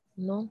Handel.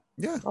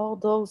 Yeah. All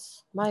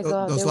those. My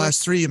God. Those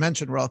last 3 you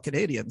mentioned were all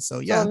Canadians. So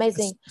yeah, so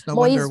amazing. It's no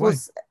wonder why.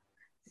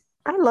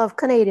 I love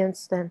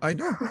Canadians then. I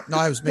know. No,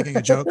 I was making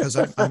a joke because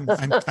I'm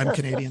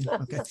Canadian.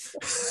 Okay.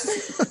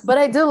 But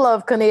I do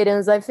love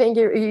Canadians. I think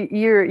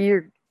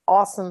you're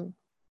awesome.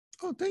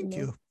 Oh, thank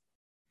you.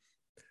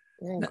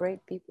 You're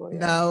great people. Yeah.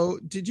 Now,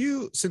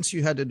 since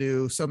you had to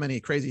do so many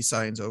crazy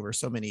signs over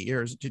so many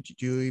years,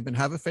 did you even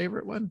have a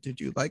favorite one? Did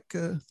you like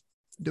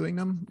doing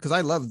them? Because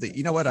I love the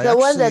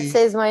one that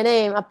says my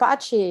name,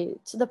 Apache,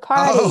 to the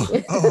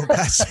party.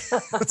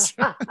 That's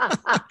right.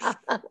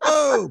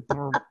 Oh.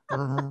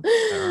 No,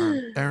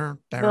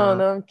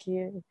 I'm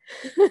kidding.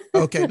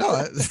 Okay,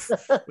 no,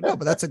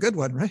 but that's a good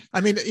one, right?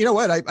 I mean, you know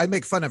what? I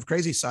make fun of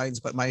crazy signs,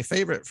 but my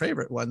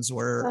favorite ones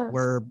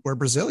were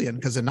Brazilian,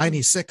 because in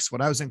 '96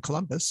 when I was in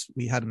Columbus,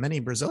 we had many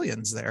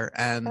Brazilians there,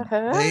 and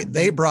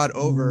they brought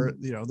over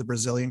the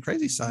Brazilian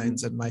crazy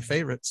signs, and my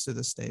favorites to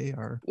this day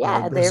are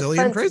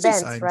Brazilian crazy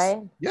dance, signs,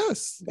 right?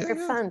 Yes, they're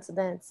fun to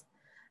dance.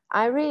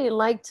 I really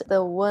liked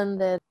the one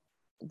that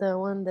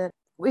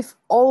with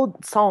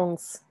old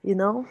songs,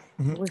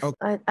 Mm-hmm.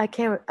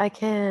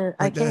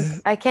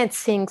 I can't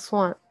sing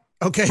Swan.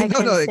 Okay, hey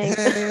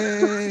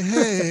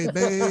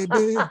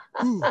baby.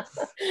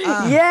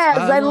 Yes,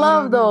 I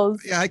love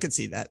those. Yeah, I could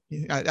see that.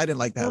 I didn't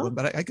like that one,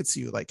 but I could see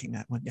you liking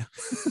that one. Yeah.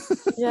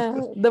 Yeah,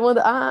 the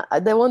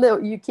one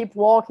that you keep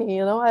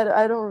walking.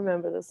 I don't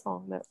remember the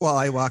song. Well,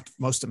 I walked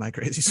most of my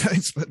crazy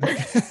signs, but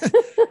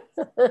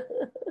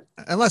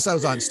unless I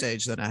was on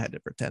stage, then I had to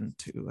pretend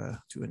to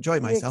enjoy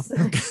myself.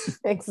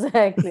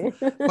 Exactly.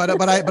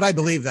 But I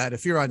believe that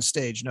if you're on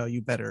stage, no,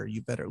 you better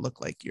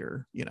look like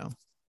you're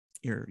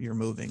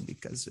moving,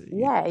 because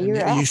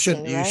you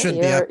shouldn't be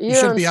up. You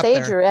shouldn't be up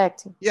there. You're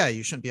acting. Yeah,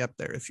 you shouldn't be up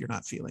there if you're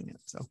not feeling it.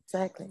 So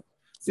exactly.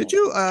 Did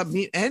you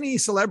meet any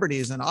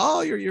celebrities in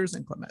all your years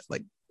in Clement,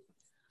 like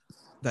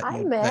that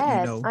you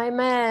know? I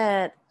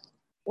met.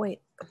 Wait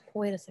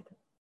a second.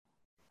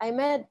 I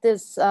met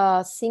this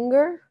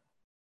singer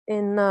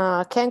in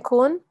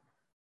Cancun.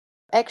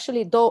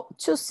 Actually,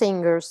 2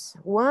 singers.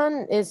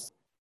 One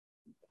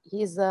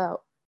he's a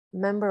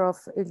member of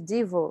El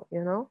Divo,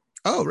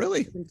 Oh,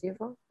 really? El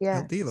Divo? Yeah.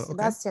 El Divo,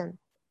 Sebastian. Okay.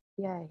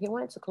 Yeah, he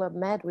went to Club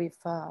Med with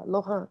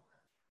Laurent.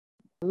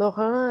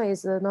 Laurent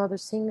is another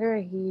singer.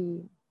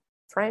 He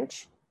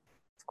French,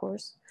 of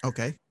course.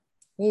 Okay.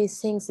 He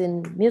sings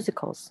in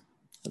musicals.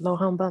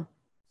 Laurent Bam.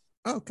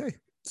 Okay.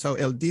 So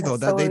El Divo,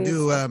 that they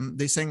do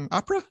they sing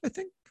opera, I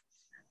think?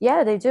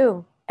 Yeah, they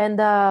do. And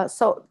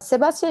so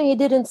Sebastian, he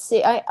didn't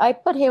see. I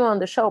put him on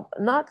the show,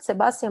 not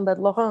Sebastian, but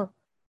Laurent.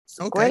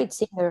 Great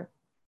singer.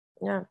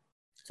 Yeah,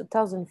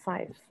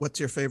 2005. What's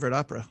your favorite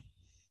opera?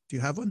 Do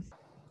you have one?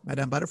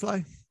 Madame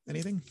Butterfly?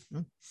 Anything?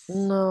 No.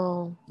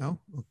 No. No.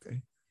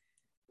 Okay.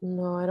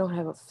 No, I don't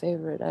have a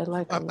favorite. I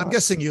like. I'm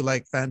guessing you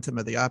like Phantom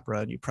of the Opera,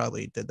 and you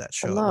probably did that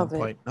show at one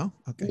point. No.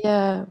 Okay.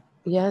 Yeah.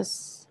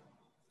 Yes.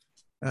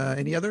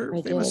 Any other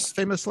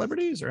famous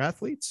celebrities or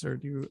athletes,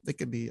 or they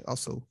could be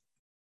also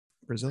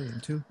Brazilian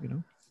too? You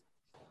know.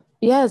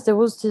 Yes, there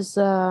was this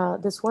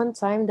one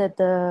time that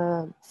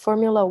the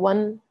Formula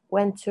One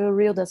went to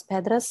Rio das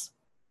Pedras.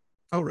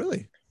 Oh,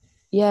 really?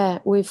 Yeah,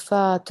 with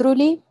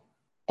Trulli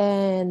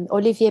and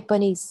Olivier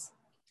Panis.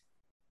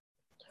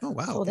 Oh,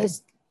 wow.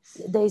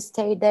 So they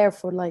stayed there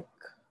for like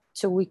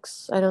 2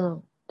 weeks. I don't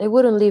know. They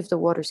wouldn't leave the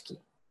water ski.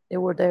 They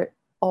were there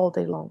all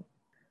day long.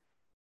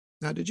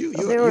 Now, did you?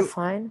 So they were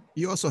fine.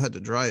 You also had to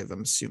drive.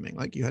 I'm assuming,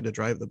 like you had to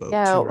drive the boat.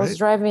 Yeah, too, right?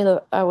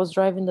 I was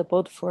driving the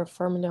boat for a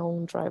Formula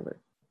One driver.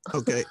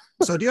 Okay.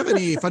 So do you have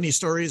any funny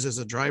stories as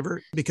a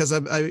driver? Because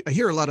I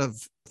hear a lot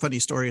of funny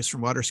stories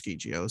from water ski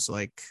geos,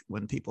 like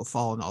when people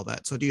fall and all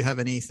that. So do you have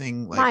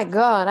anything like? My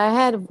God, I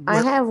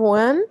have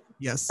one.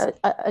 Yes.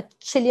 A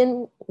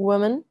Chilean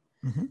woman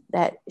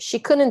that she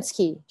couldn't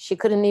ski. She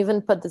couldn't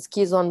even put the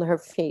skis on her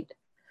feet.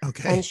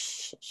 Okay. And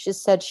she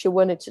said she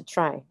wanted to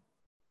try.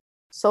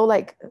 So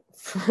like,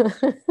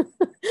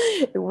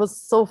 it was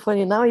so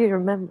funny. Now you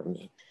remember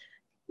me.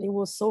 It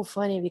was so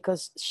funny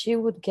because she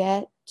would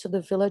get to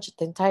the village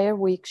the entire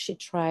week. She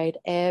tried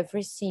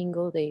every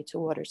single day to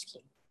water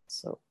ski.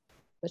 So,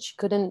 but she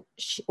couldn't.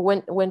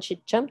 When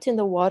she jumped in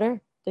the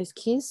water, the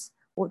skis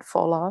would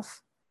fall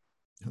off.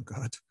 Oh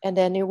God! And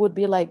then it would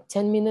be like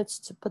 10 minutes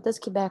to put the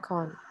ski back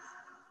on.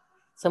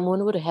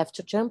 Someone would have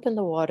to jump in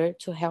the water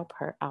to help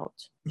her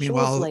out.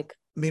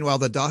 Meanwhile,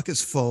 the dock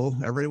is full.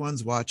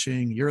 Everyone's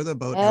watching. You're the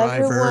boat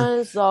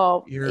driver.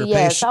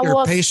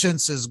 Your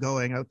patience is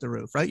going out the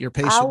roof, right? Your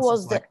patience.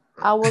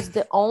 I was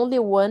the only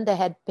one that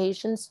had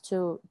patience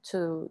to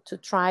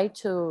try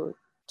to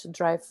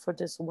drive for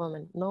this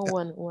woman. No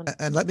one.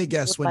 And let me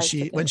guess, when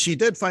she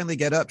did finally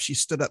get up, she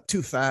stood up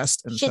too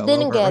fast and she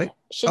didn't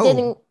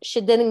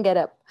get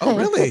up. Oh,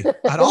 really?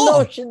 At all?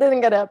 No, she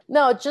didn't get up.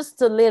 No,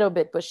 just a little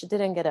bit, but she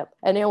didn't get up.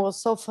 And it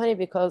was so funny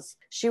because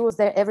she was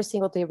there every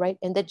single day, right?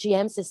 And the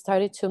GMs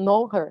started to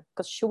know her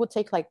because she would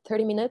take like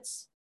 30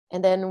 minutes.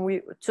 And then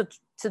we to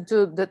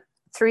do the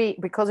 3,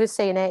 because we're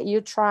saying that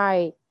you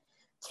try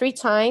 3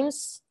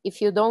 times.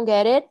 If you don't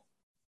get it,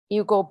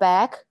 you go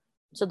back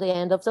to the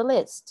end of the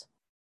list.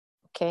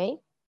 Okay,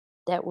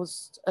 that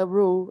was a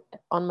rule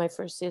on my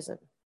first season.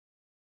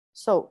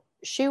 So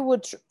she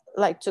would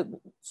like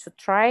to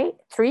try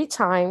 3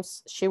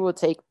 times. She would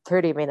take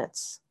 30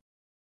 minutes.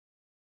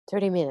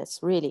 30 minutes,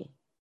 really.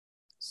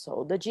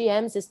 So the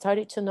GMs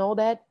started to know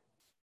that,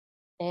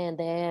 and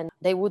then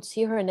they would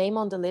see her name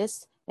on the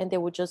list and they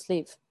would just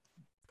leave.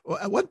 Well,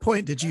 at what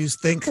point did you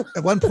think,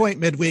 at one point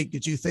midweek,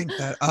 did you think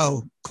that,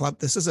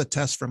 this is a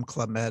test from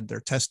Club Med. They're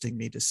testing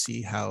me to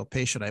see how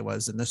patient I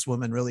was. And this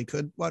woman really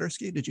could water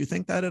ski. Did you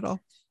think that at all?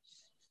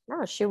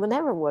 No, she would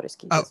never water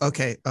ski. Oh,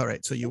 okay. All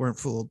right. So you weren't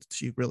fooled.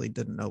 She really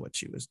didn't know what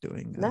she was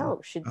doing.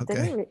 No, she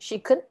didn't.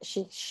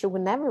 She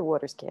would never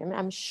water ski.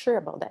 I'm sure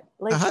about that.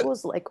 Like she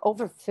was like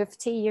over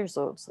 50 years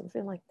old,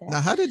 something like that. Now,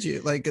 how did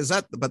you I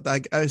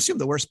assume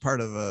the worst part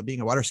of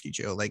being a water ski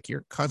Geo, like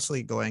you're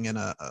constantly going in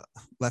a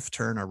left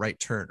turn or right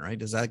turn, right?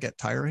 Does that get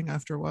tiring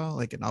after a while?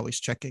 Like, and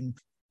always checking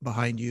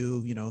behind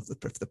you,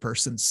 if the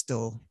person's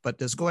still, but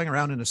does going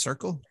around in a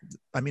circle,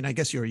 I mean, I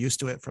guess you're used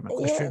to it from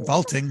equestrian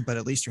vaulting, but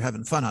at least you're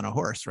having fun on a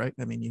horse, right?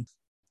 I mean,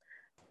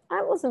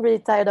 I wasn't really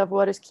tired of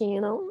water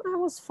skiing, I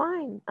was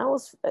fine. I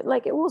was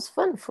like, it was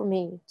fun for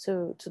me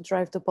to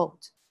drive the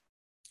boat.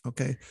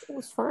 Okay. It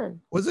was fun.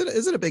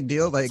 Is it a big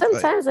deal? Like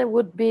sometimes I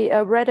would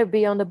rather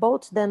be on the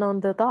boat than on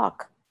the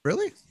dock.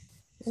 Really?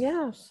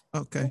 Yes.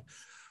 Okay.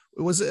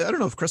 I don't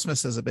know if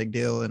Christmas is a big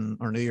deal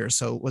or New Year's.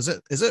 So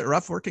is it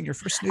rough working your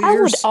first New Year's? I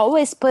would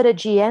always put a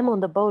GM on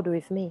the boat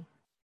with me.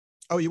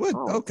 Oh, you would?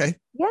 Oh. Okay.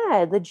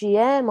 Yeah, the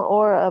GM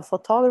or a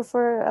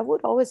photographer. I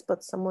would always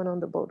put someone on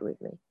the boat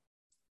with me.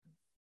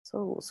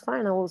 So it was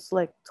fine. I was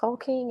like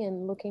talking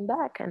and looking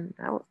back, and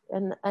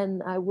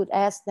I would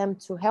ask them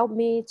to help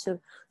me to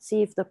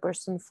see if the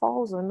person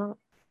falls or not.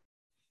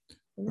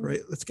 All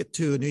right, let's get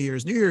to New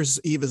Year's. New Year's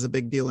Eve is a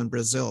big deal in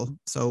Brazil.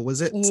 So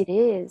was it? It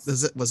is.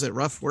 Was it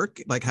rough work,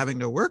 like having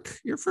to work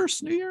your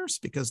first New Year's?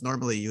 Because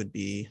normally you'd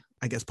be,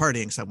 I guess,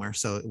 partying somewhere.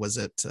 So was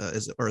it?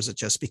 Is it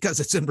just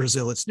because it's in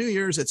Brazil? It's New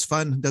Year's. It's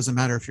fun. It doesn't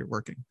matter if you're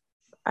working.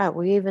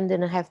 We even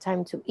didn't have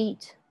time to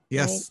eat.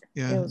 Yes.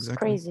 Right? Yeah. It was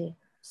crazy.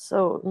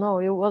 So no,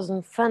 it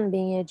wasn't fun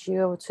being a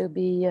GO to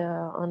be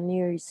on New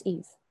Year's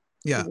Eve.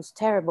 Yeah. It was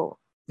terrible.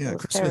 Yeah.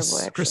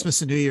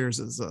 Christmas and New Year's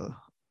is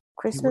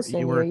Christmas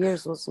and New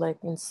Year's was like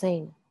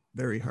insane.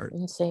 Very hard.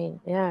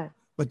 Insane, yeah.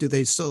 But do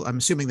they still? I'm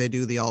assuming they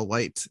do the all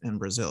white in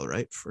Brazil,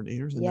 right, for New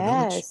Year's in the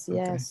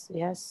village?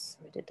 Yes.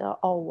 We did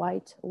all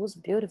white. It was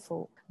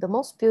beautiful. The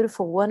most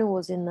beautiful one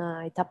was in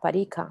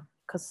Itaparica,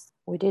 because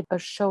we did a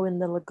show in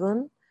the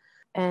lagoon,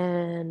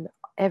 and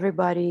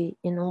everybody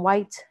in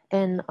white,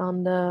 and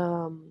on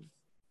the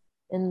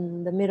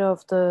in the middle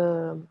of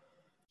the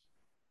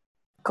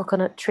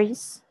coconut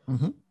trees.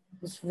 Mm-hmm.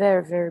 It was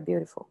very, very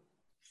beautiful.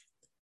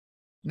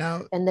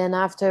 Now, And then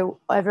after,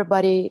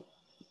 everybody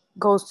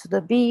goes to the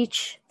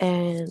beach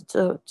and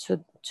to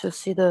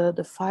see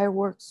the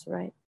fireworks,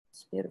 right?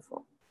 It's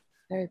beautiful,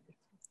 very beautiful.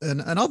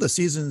 and all the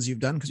seasons you've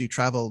done, because you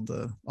traveled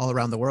all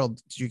around the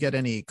world, did you get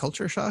any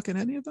culture shock in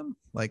any of them?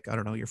 Like, I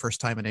don't know, your first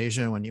time in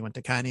Asia when you went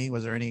to Cannes,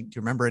 was there any, do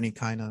you remember any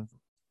kind of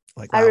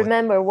like, I wow,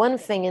 remember one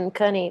thing in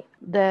Cannes,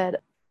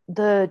 that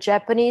the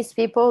Japanese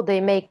people, they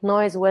make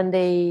noise when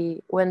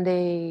they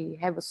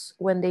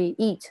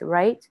eat,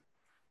 right?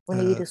 When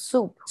they eat a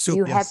soup, soup?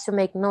 you have Yes. to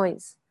make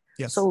noise.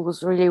 Yes. So it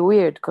was really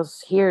weird,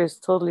 because here is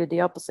totally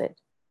the opposite.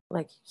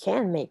 Like, you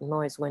can't make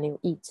noise when you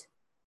eat.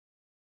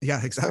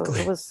 Yeah,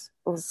 exactly. So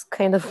it was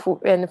kind of,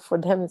 and for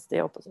them it's the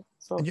opposite.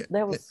 So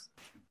that was.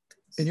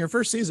 In your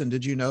first season,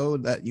 did you know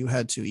that you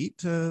had to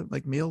eat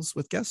like meals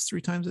with guests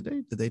 3 times a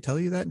day? Did they tell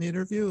you that in the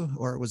interview,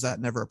 or was that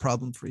never a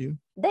problem for you?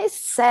 They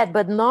said,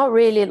 but not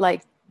really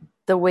like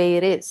the way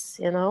it is,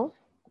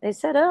 They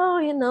said, oh,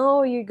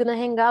 you're gonna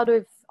hang out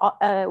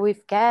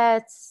with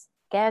guests,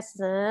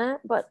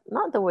 but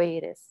not the way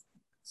it is.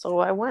 So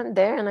I went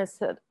there and I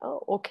said,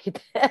 oh, okay,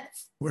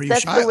 that's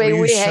shy? the way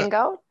we hang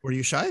out. Were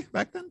you shy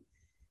back then?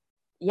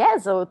 Yeah,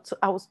 so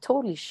I was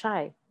totally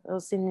shy. I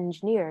was an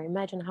engineer.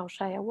 Imagine how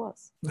shy I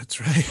was.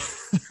 That's right.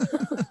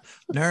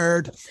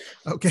 Nerd.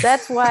 Okay.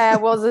 That's why I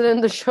wasn't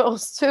in the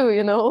shows too,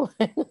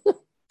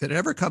 Did it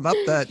ever come up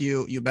that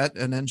you met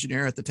an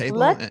engineer at the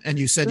table and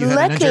you said you had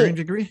an lucky. engineering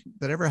degree?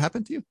 That ever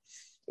happened to you?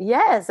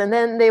 Yes, and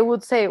then they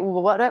would say,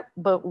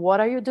 but what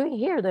are you doing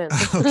here then?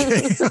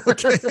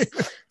 Okay.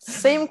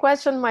 Same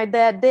question my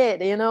dad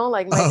did,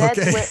 like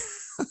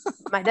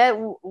my dad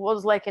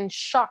was like in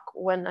shock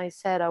when I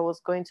said I was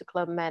going to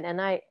Club Med,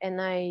 and I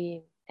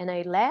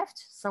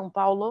left São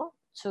Paulo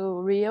to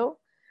Rio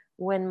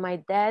when my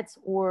dads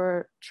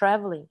were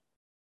traveling.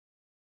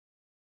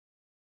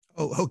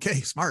 Oh,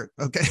 okay, smart.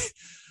 Okay.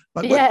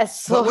 But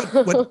yes.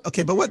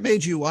 but what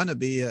made you want to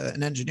be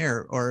an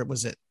engineer? Or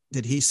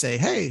did he say,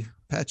 hey,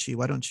 Patchy,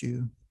 why don't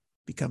you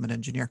become an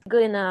engineer?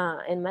 Good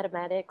in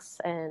mathematics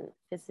and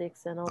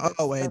physics and all that.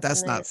 Oh, wait,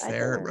 that's not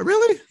fair.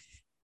 Really?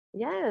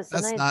 Yes.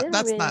 That's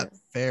not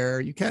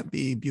fair. You can't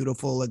be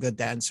beautiful, a good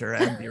dancer,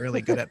 and be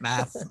really good at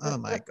math. Oh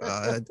my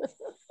God.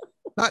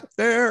 Not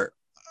fair.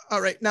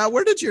 All right. Now,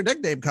 where did your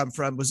nickname come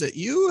from? Was it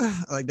you?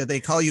 Like, did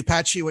they call you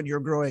Patchy when you were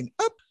growing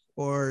up?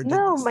 Or did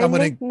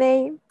someone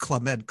in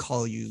Club Med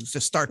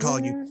start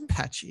calling you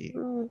Patchy?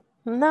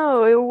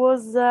 No, it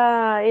was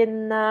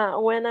when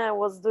I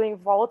was doing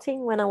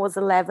vaulting when I was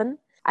 11.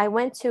 I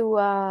went to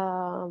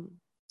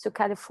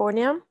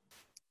California,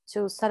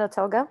 to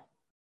Saratoga.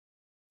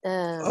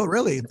 Oh,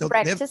 really?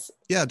 Practice.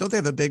 Don't they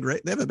have a big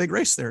race? They have a big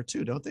race there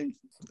too, don't they?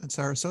 In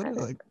Sarasota,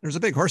 like there's a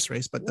big horse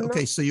race. But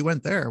okay, so you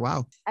went there.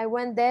 Wow. I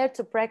went there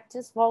to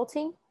practice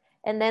vaulting,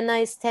 and then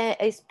I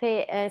spent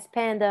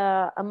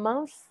a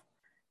month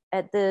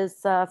at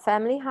this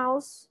family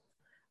house,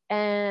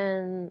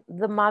 and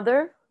the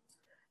mother,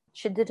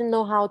 she didn't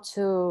know how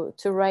to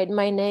write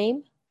my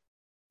name,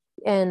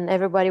 and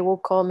everybody will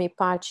call me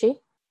Pachi.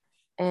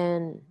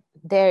 And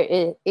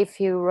there,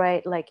 if you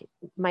write, like,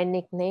 my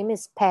nickname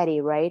is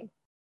Patty, right?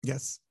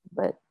 Yes.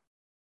 But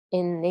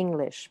in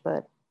English,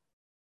 but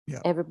yeah,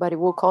 everybody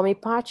will call me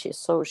Pachi.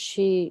 So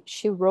she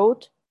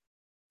wrote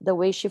the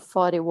way she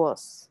thought it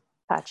was,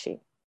 Pachi.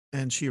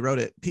 And she wrote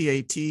it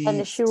P-A-T.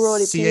 And she wrote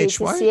it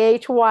C-H-Y?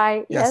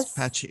 C-H-Y. Yes,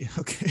 Patchy.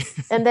 Okay.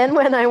 And then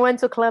when I went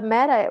to Club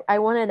Med, I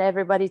wanted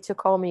everybody to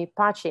call me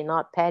Pachi,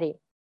 not Patty.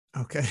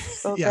 Okay.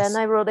 So then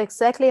I wrote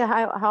exactly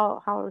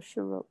how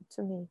she wrote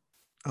to me.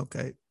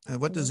 Okay.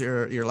 And what does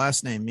your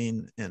last name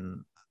mean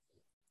in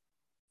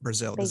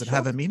Brazil? Does it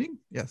have a meaning?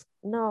 Yes.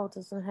 No, it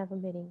doesn't have a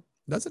meaning.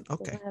 Doesn't?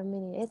 Okay. Doesn't have a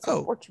meaning. It's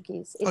in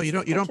Portuguese. You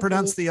don't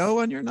pronounce the O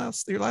on your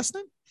last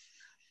name?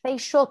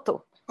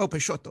 Peixoto. Oh,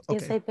 Peixoto. Okay. You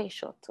say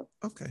Peixoto.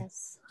 Okay.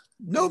 Yes.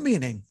 No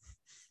meaning.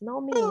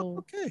 No meaning. Oh,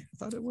 okay. I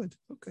thought it would.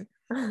 Okay.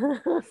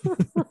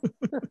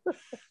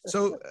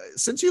 So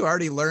since you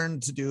already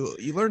learned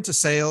to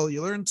sail,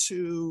 you learned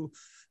to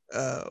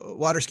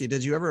water ski.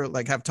 Did you ever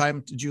have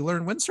time? Did you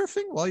learn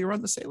windsurfing while you were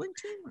on the sailing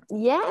team?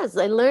 Yes,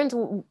 I learned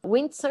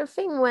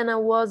windsurfing when I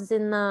was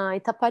in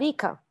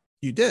Itaparica.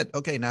 You did?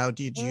 Okay. Now,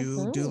 did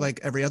you do like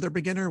every other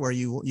beginner where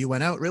you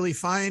went out really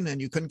fine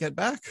and you couldn't get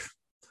back?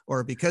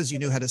 Or because you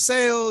knew how to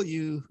sail,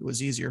 it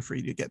was easier for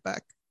you to get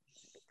back?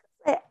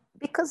 It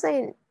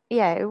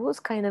was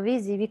kind of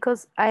easy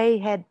because I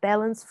had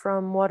balance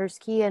from water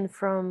ski and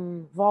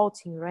from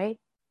vaulting, right?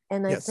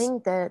 And I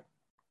think that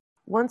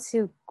once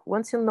you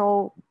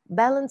know,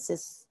 balance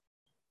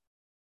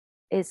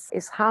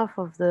is half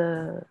of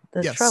the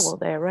trouble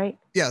there, right?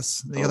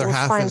 Yes, the other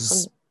half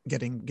is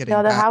getting the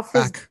other half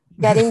is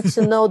getting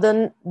to know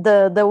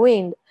the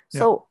wind.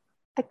 So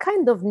I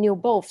kind of knew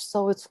both,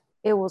 so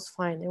it was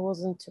fine. It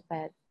wasn't too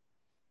bad.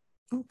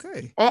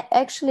 Okay.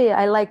 Actually,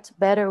 I liked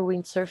better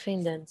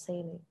windsurfing than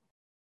sailing.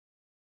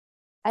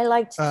 I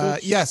like to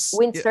teach Yes.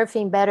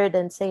 windsurfing better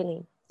than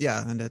sailing.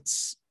 Yeah. And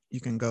you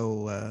can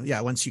go,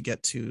 once you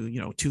get to,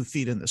 2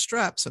 feet in the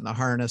straps and the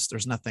harness,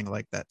 there's nothing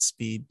like that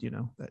speed,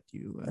 that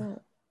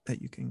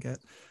you can get.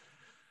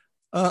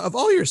 Of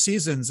all your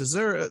seasons,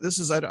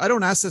 I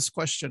don't ask this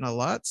question a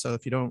lot. So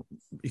if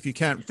you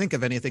can't think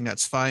of anything,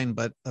 that's fine.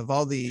 But of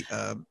all the,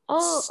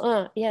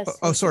 yes.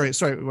 sorry.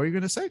 What were you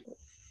going to say?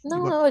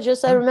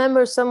 I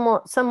remember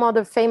some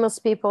other famous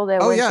people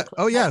that went to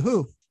Oh yeah.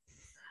 Who?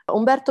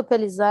 Umberto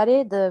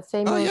Pellizzari, the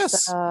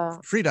famous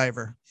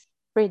freediver.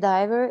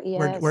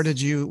 Yes. Where did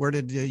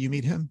you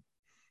meet him?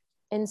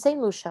 In St.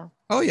 Lucia.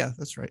 Oh yeah,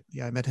 that's right.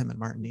 Yeah, I met him in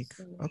Martinique.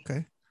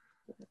 Okay.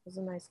 He was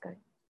a nice guy.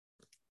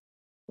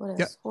 What else?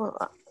 Yeah. Well,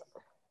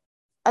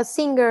 a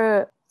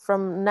singer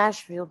from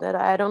Nashville that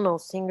I don't know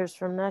singers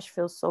from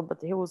Nashville,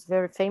 but he was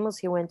very famous.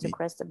 He went to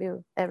Crested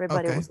Butte.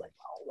 Everybody was like,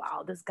 "Oh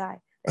wow, this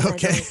guy." And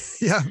okay.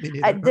 Yeah, me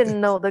neither. I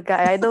didn't know the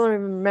guy. I don't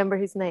remember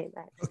his name.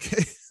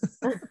 Okay.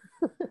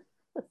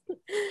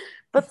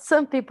 But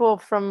some people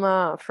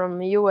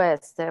from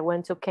US that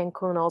went to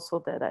Cancun also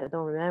that I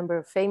don't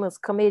remember. Famous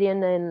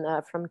comedian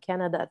from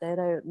Canada that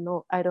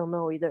I don't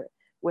know either.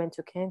 Went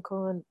to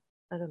Cancun.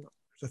 I don't know.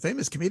 A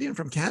famous comedian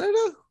from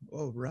Canada?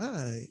 Oh,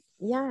 right.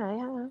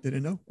 Yeah.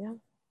 Didn't know. Yeah.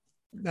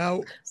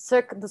 Now,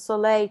 Cirque du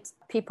Soleil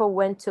people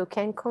went to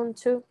Cancun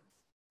too.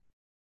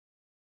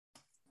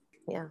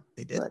 Yeah.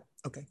 They did?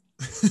 Okay.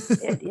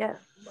 Yeah.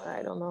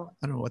 I don't know.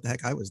 I don't know what the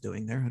heck I was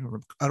doing there.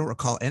 I don't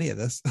recall any of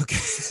this. Okay.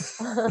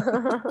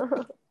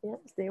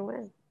 Yes, they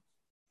went.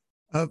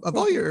 Of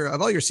all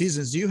your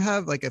seasons, do you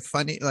have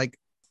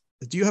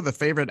do you have a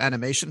favorite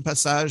animation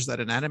passage that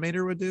an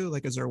animator would do?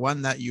 Like, is there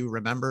one that you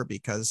remember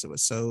because it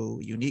was so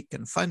unique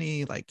and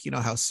funny? Like,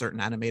 how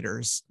certain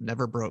animators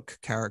never broke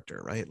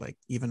character, right? Like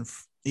even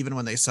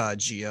when they saw a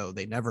Geo,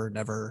 they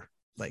never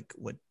like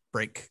would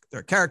break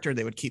their character.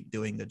 They would keep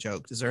doing the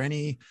jokes. Is there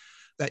any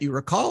that you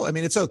recall? I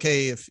mean, it's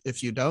okay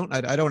if you don't.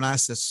 I don't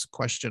ask this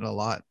question a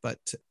lot, but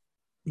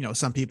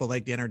some people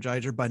like the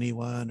Energizer Bunny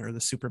one or the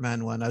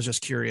Superman one. I was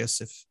just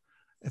curious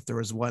if there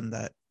was one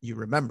that you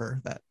remember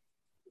that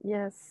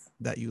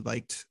that you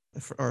liked,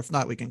 or if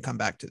not, we can come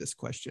back to this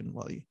question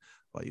while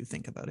you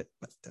think about it.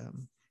 But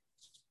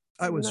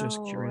I was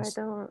just curious.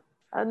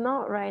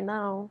 Not right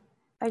now.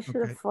 I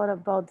should have thought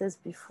about this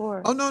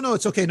before. Oh no,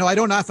 it's okay. No, I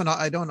don't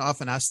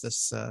often ask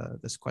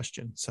this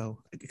question. So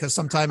because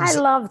sometimes I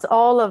loved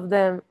all of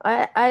them.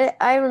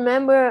 I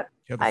remember.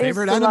 You have a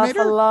favorite animator? Laugh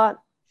a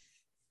lot.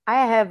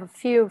 I have a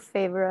few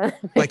favorite.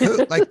 Like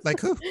who? Like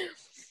who?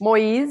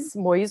 Moise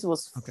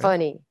was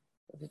funny,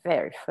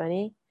 very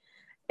funny,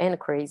 and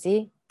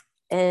crazy.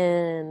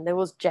 And there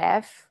was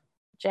Jeff.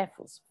 Jeff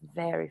was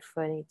very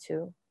funny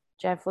too.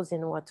 Jeff was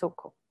in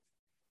Watuco.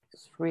 He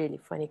was a really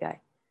funny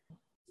guy.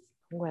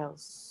 Who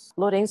else?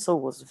 Lorenzo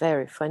was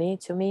very funny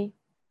to me.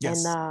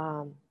 Yes.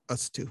 And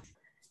us too.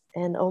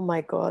 And oh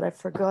my God, I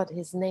forgot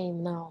his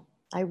name now.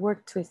 I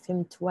worked with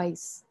him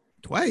twice.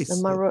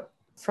 Twice?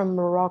 From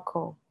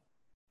Morocco.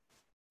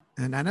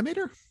 An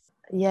animator?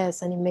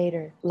 Yes,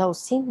 animator.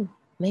 Lausin,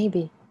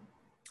 maybe.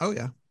 Oh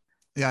yeah.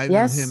 Yeah, I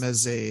met him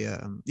as a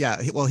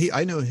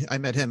I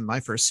met him my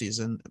first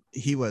season.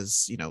 He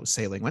was,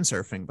 sailing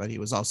windsurfing, but he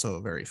was also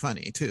very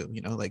funny too,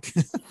 like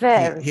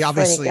very he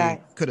obviously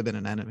could have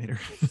been an animator.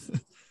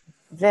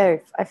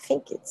 I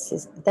think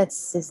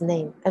that's his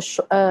name.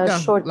 Short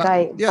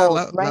guy.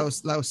 Yeah,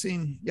 right?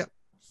 Lausin. Yep.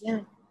 Yeah.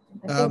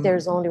 I think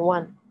there's only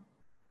one.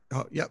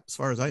 Oh, yep. As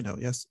far as I know,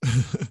 yes.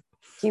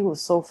 He was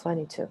so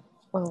funny too.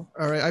 Wow.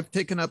 All right. I've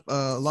taken up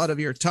a lot of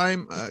your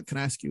time. Can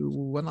I ask you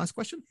one last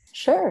question?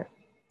 Sure.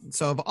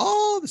 So of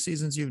all the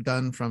seasons you've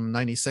done from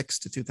 96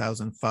 to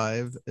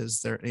 2005,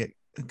 is there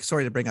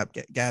sorry to bring up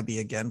Gabby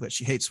again, but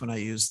she hates when I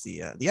use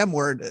the M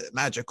word,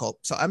 magical.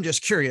 So I'm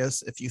just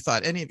curious if you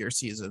thought any of your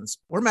seasons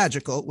were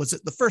magical. Was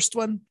it the first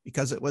one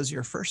because it was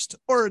your first,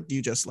 or do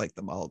you just like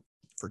them all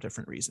for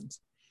different reasons?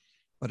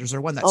 But is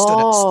there one that stood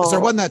out? Is there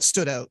one that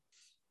stood out?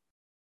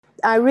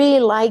 I really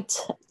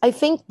liked, I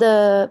think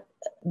the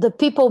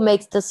people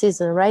make the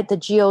season, right? The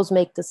Geos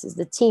make the season,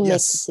 the team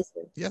makes the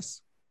season.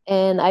 Yes.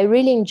 And I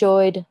really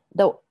enjoyed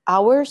the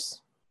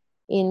hours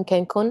in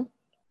Cancun.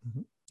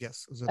 Mm-hmm.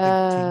 Yes, it was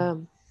a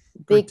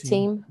big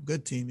team.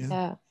 Good team,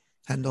 yeah.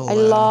 Handle. I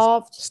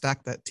loved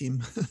stack that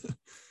team.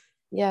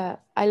 Yeah,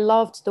 I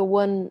loved the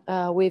one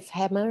with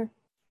Hammer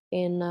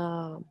in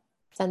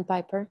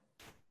Sandpiper.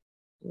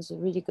 It was a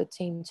really good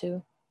team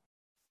too.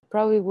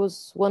 Probably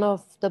was one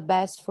of the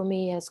best for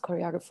me as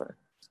choreographer.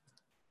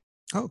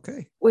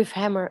 Okay. With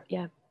Hammer,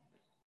 yeah.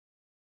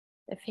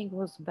 I think it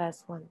was the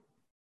best one.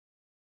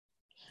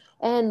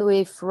 And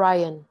with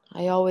Ryan,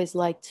 I always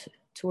liked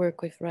to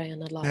work with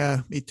Ryan a lot.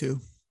 Yeah, me too.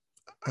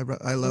 I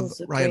love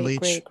Ryan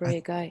Leach.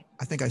 Great guy.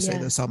 I think I say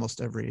this almost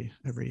every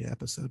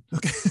episode.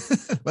 Okay,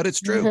 but it's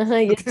true.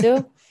 You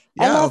do?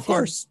 Yeah, of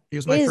course. He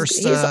was my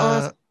first.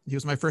 Awesome. He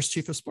was my first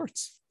chief of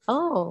sports.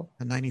 Oh.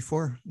 In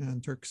 '94,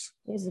 in Turks.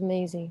 He's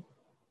amazing.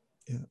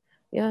 Yeah.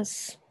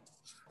 Yes.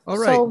 All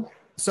right.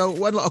 So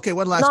one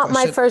last Not my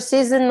question. first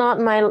season, not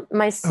my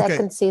Okay.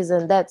 second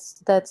season.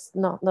 That's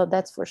not, no,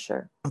 that's for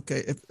sure.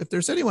 Okay. If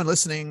there's anyone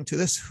listening to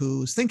this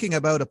who's thinking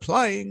about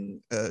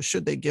applying,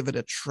 should they give it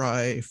a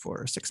try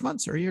for 6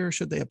 months or a year? Or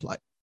should they apply?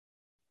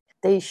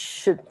 They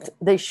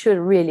should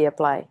really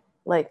apply.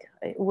 Like,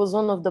 it was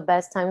one of the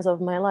best times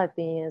of my life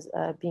being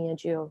a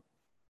geo.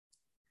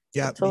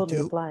 Yeah, So totally me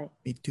too. apply.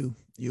 Me too.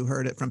 You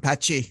heard it from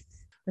Patchy.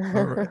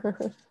 All right.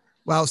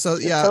 Well, so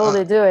yeah,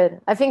 Totally do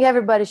it. I think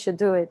everybody should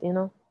do it, you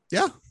know.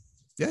 yeah,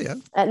 yeah.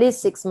 At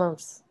least 6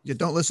 months. You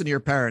don't listen to your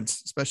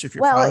parents, especially if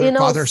your Well, you know,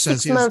 father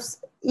says 6 he is.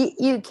 months,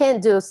 you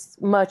can't do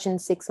much in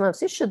 6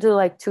 months. You should do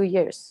like 2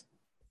 years.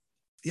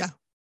 Yeah.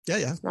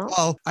 No?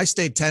 Well, I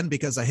stayed 10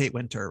 because I hate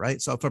winter, right?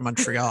 So from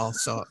Montreal.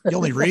 So the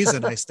only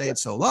reason I stayed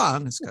so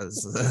long is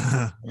because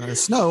the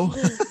snow.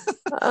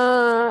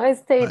 I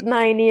stayed But,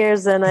 9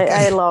 years and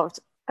okay.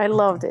 I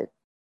loved it.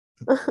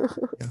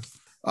 Yeah.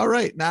 All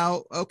right.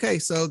 Now, okay.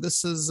 So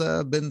this has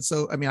been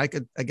so, I mean, I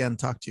could again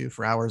talk to you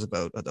for hours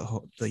about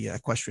the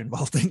equestrian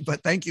vaulting,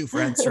 but thank you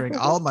for answering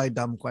all my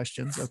dumb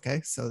questions.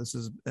 Okay. So this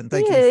is, and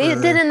thank you for. You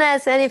didn't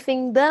ask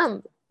anything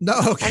dumb. No,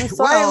 okay. I'm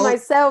sorry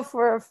myself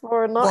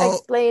for not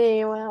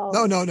explaining well.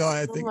 No.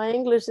 I think my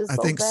English is I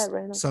so think bad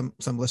right now.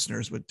 some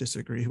listeners would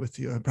disagree with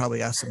you and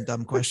probably ask some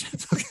dumb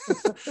questions.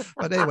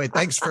 But anyway,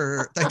 thanks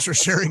for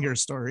sharing your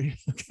story.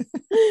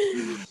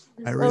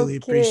 I really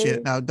appreciate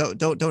it. Now,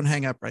 don't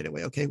hang up right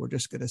away. Okay, we're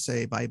just gonna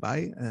say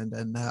bye, and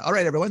then all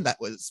right, everyone. That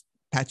was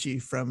Patchy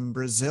from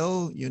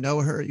Brazil. You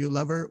know her, you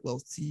love her. We'll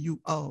see you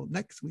all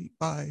next week.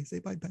 Bye. Say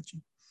bye, Patchy.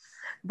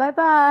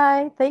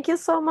 Bye. Thank you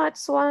so much,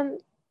 Swan.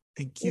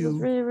 Thank you. It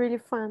was really, really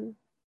fun.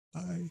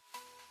 Bye.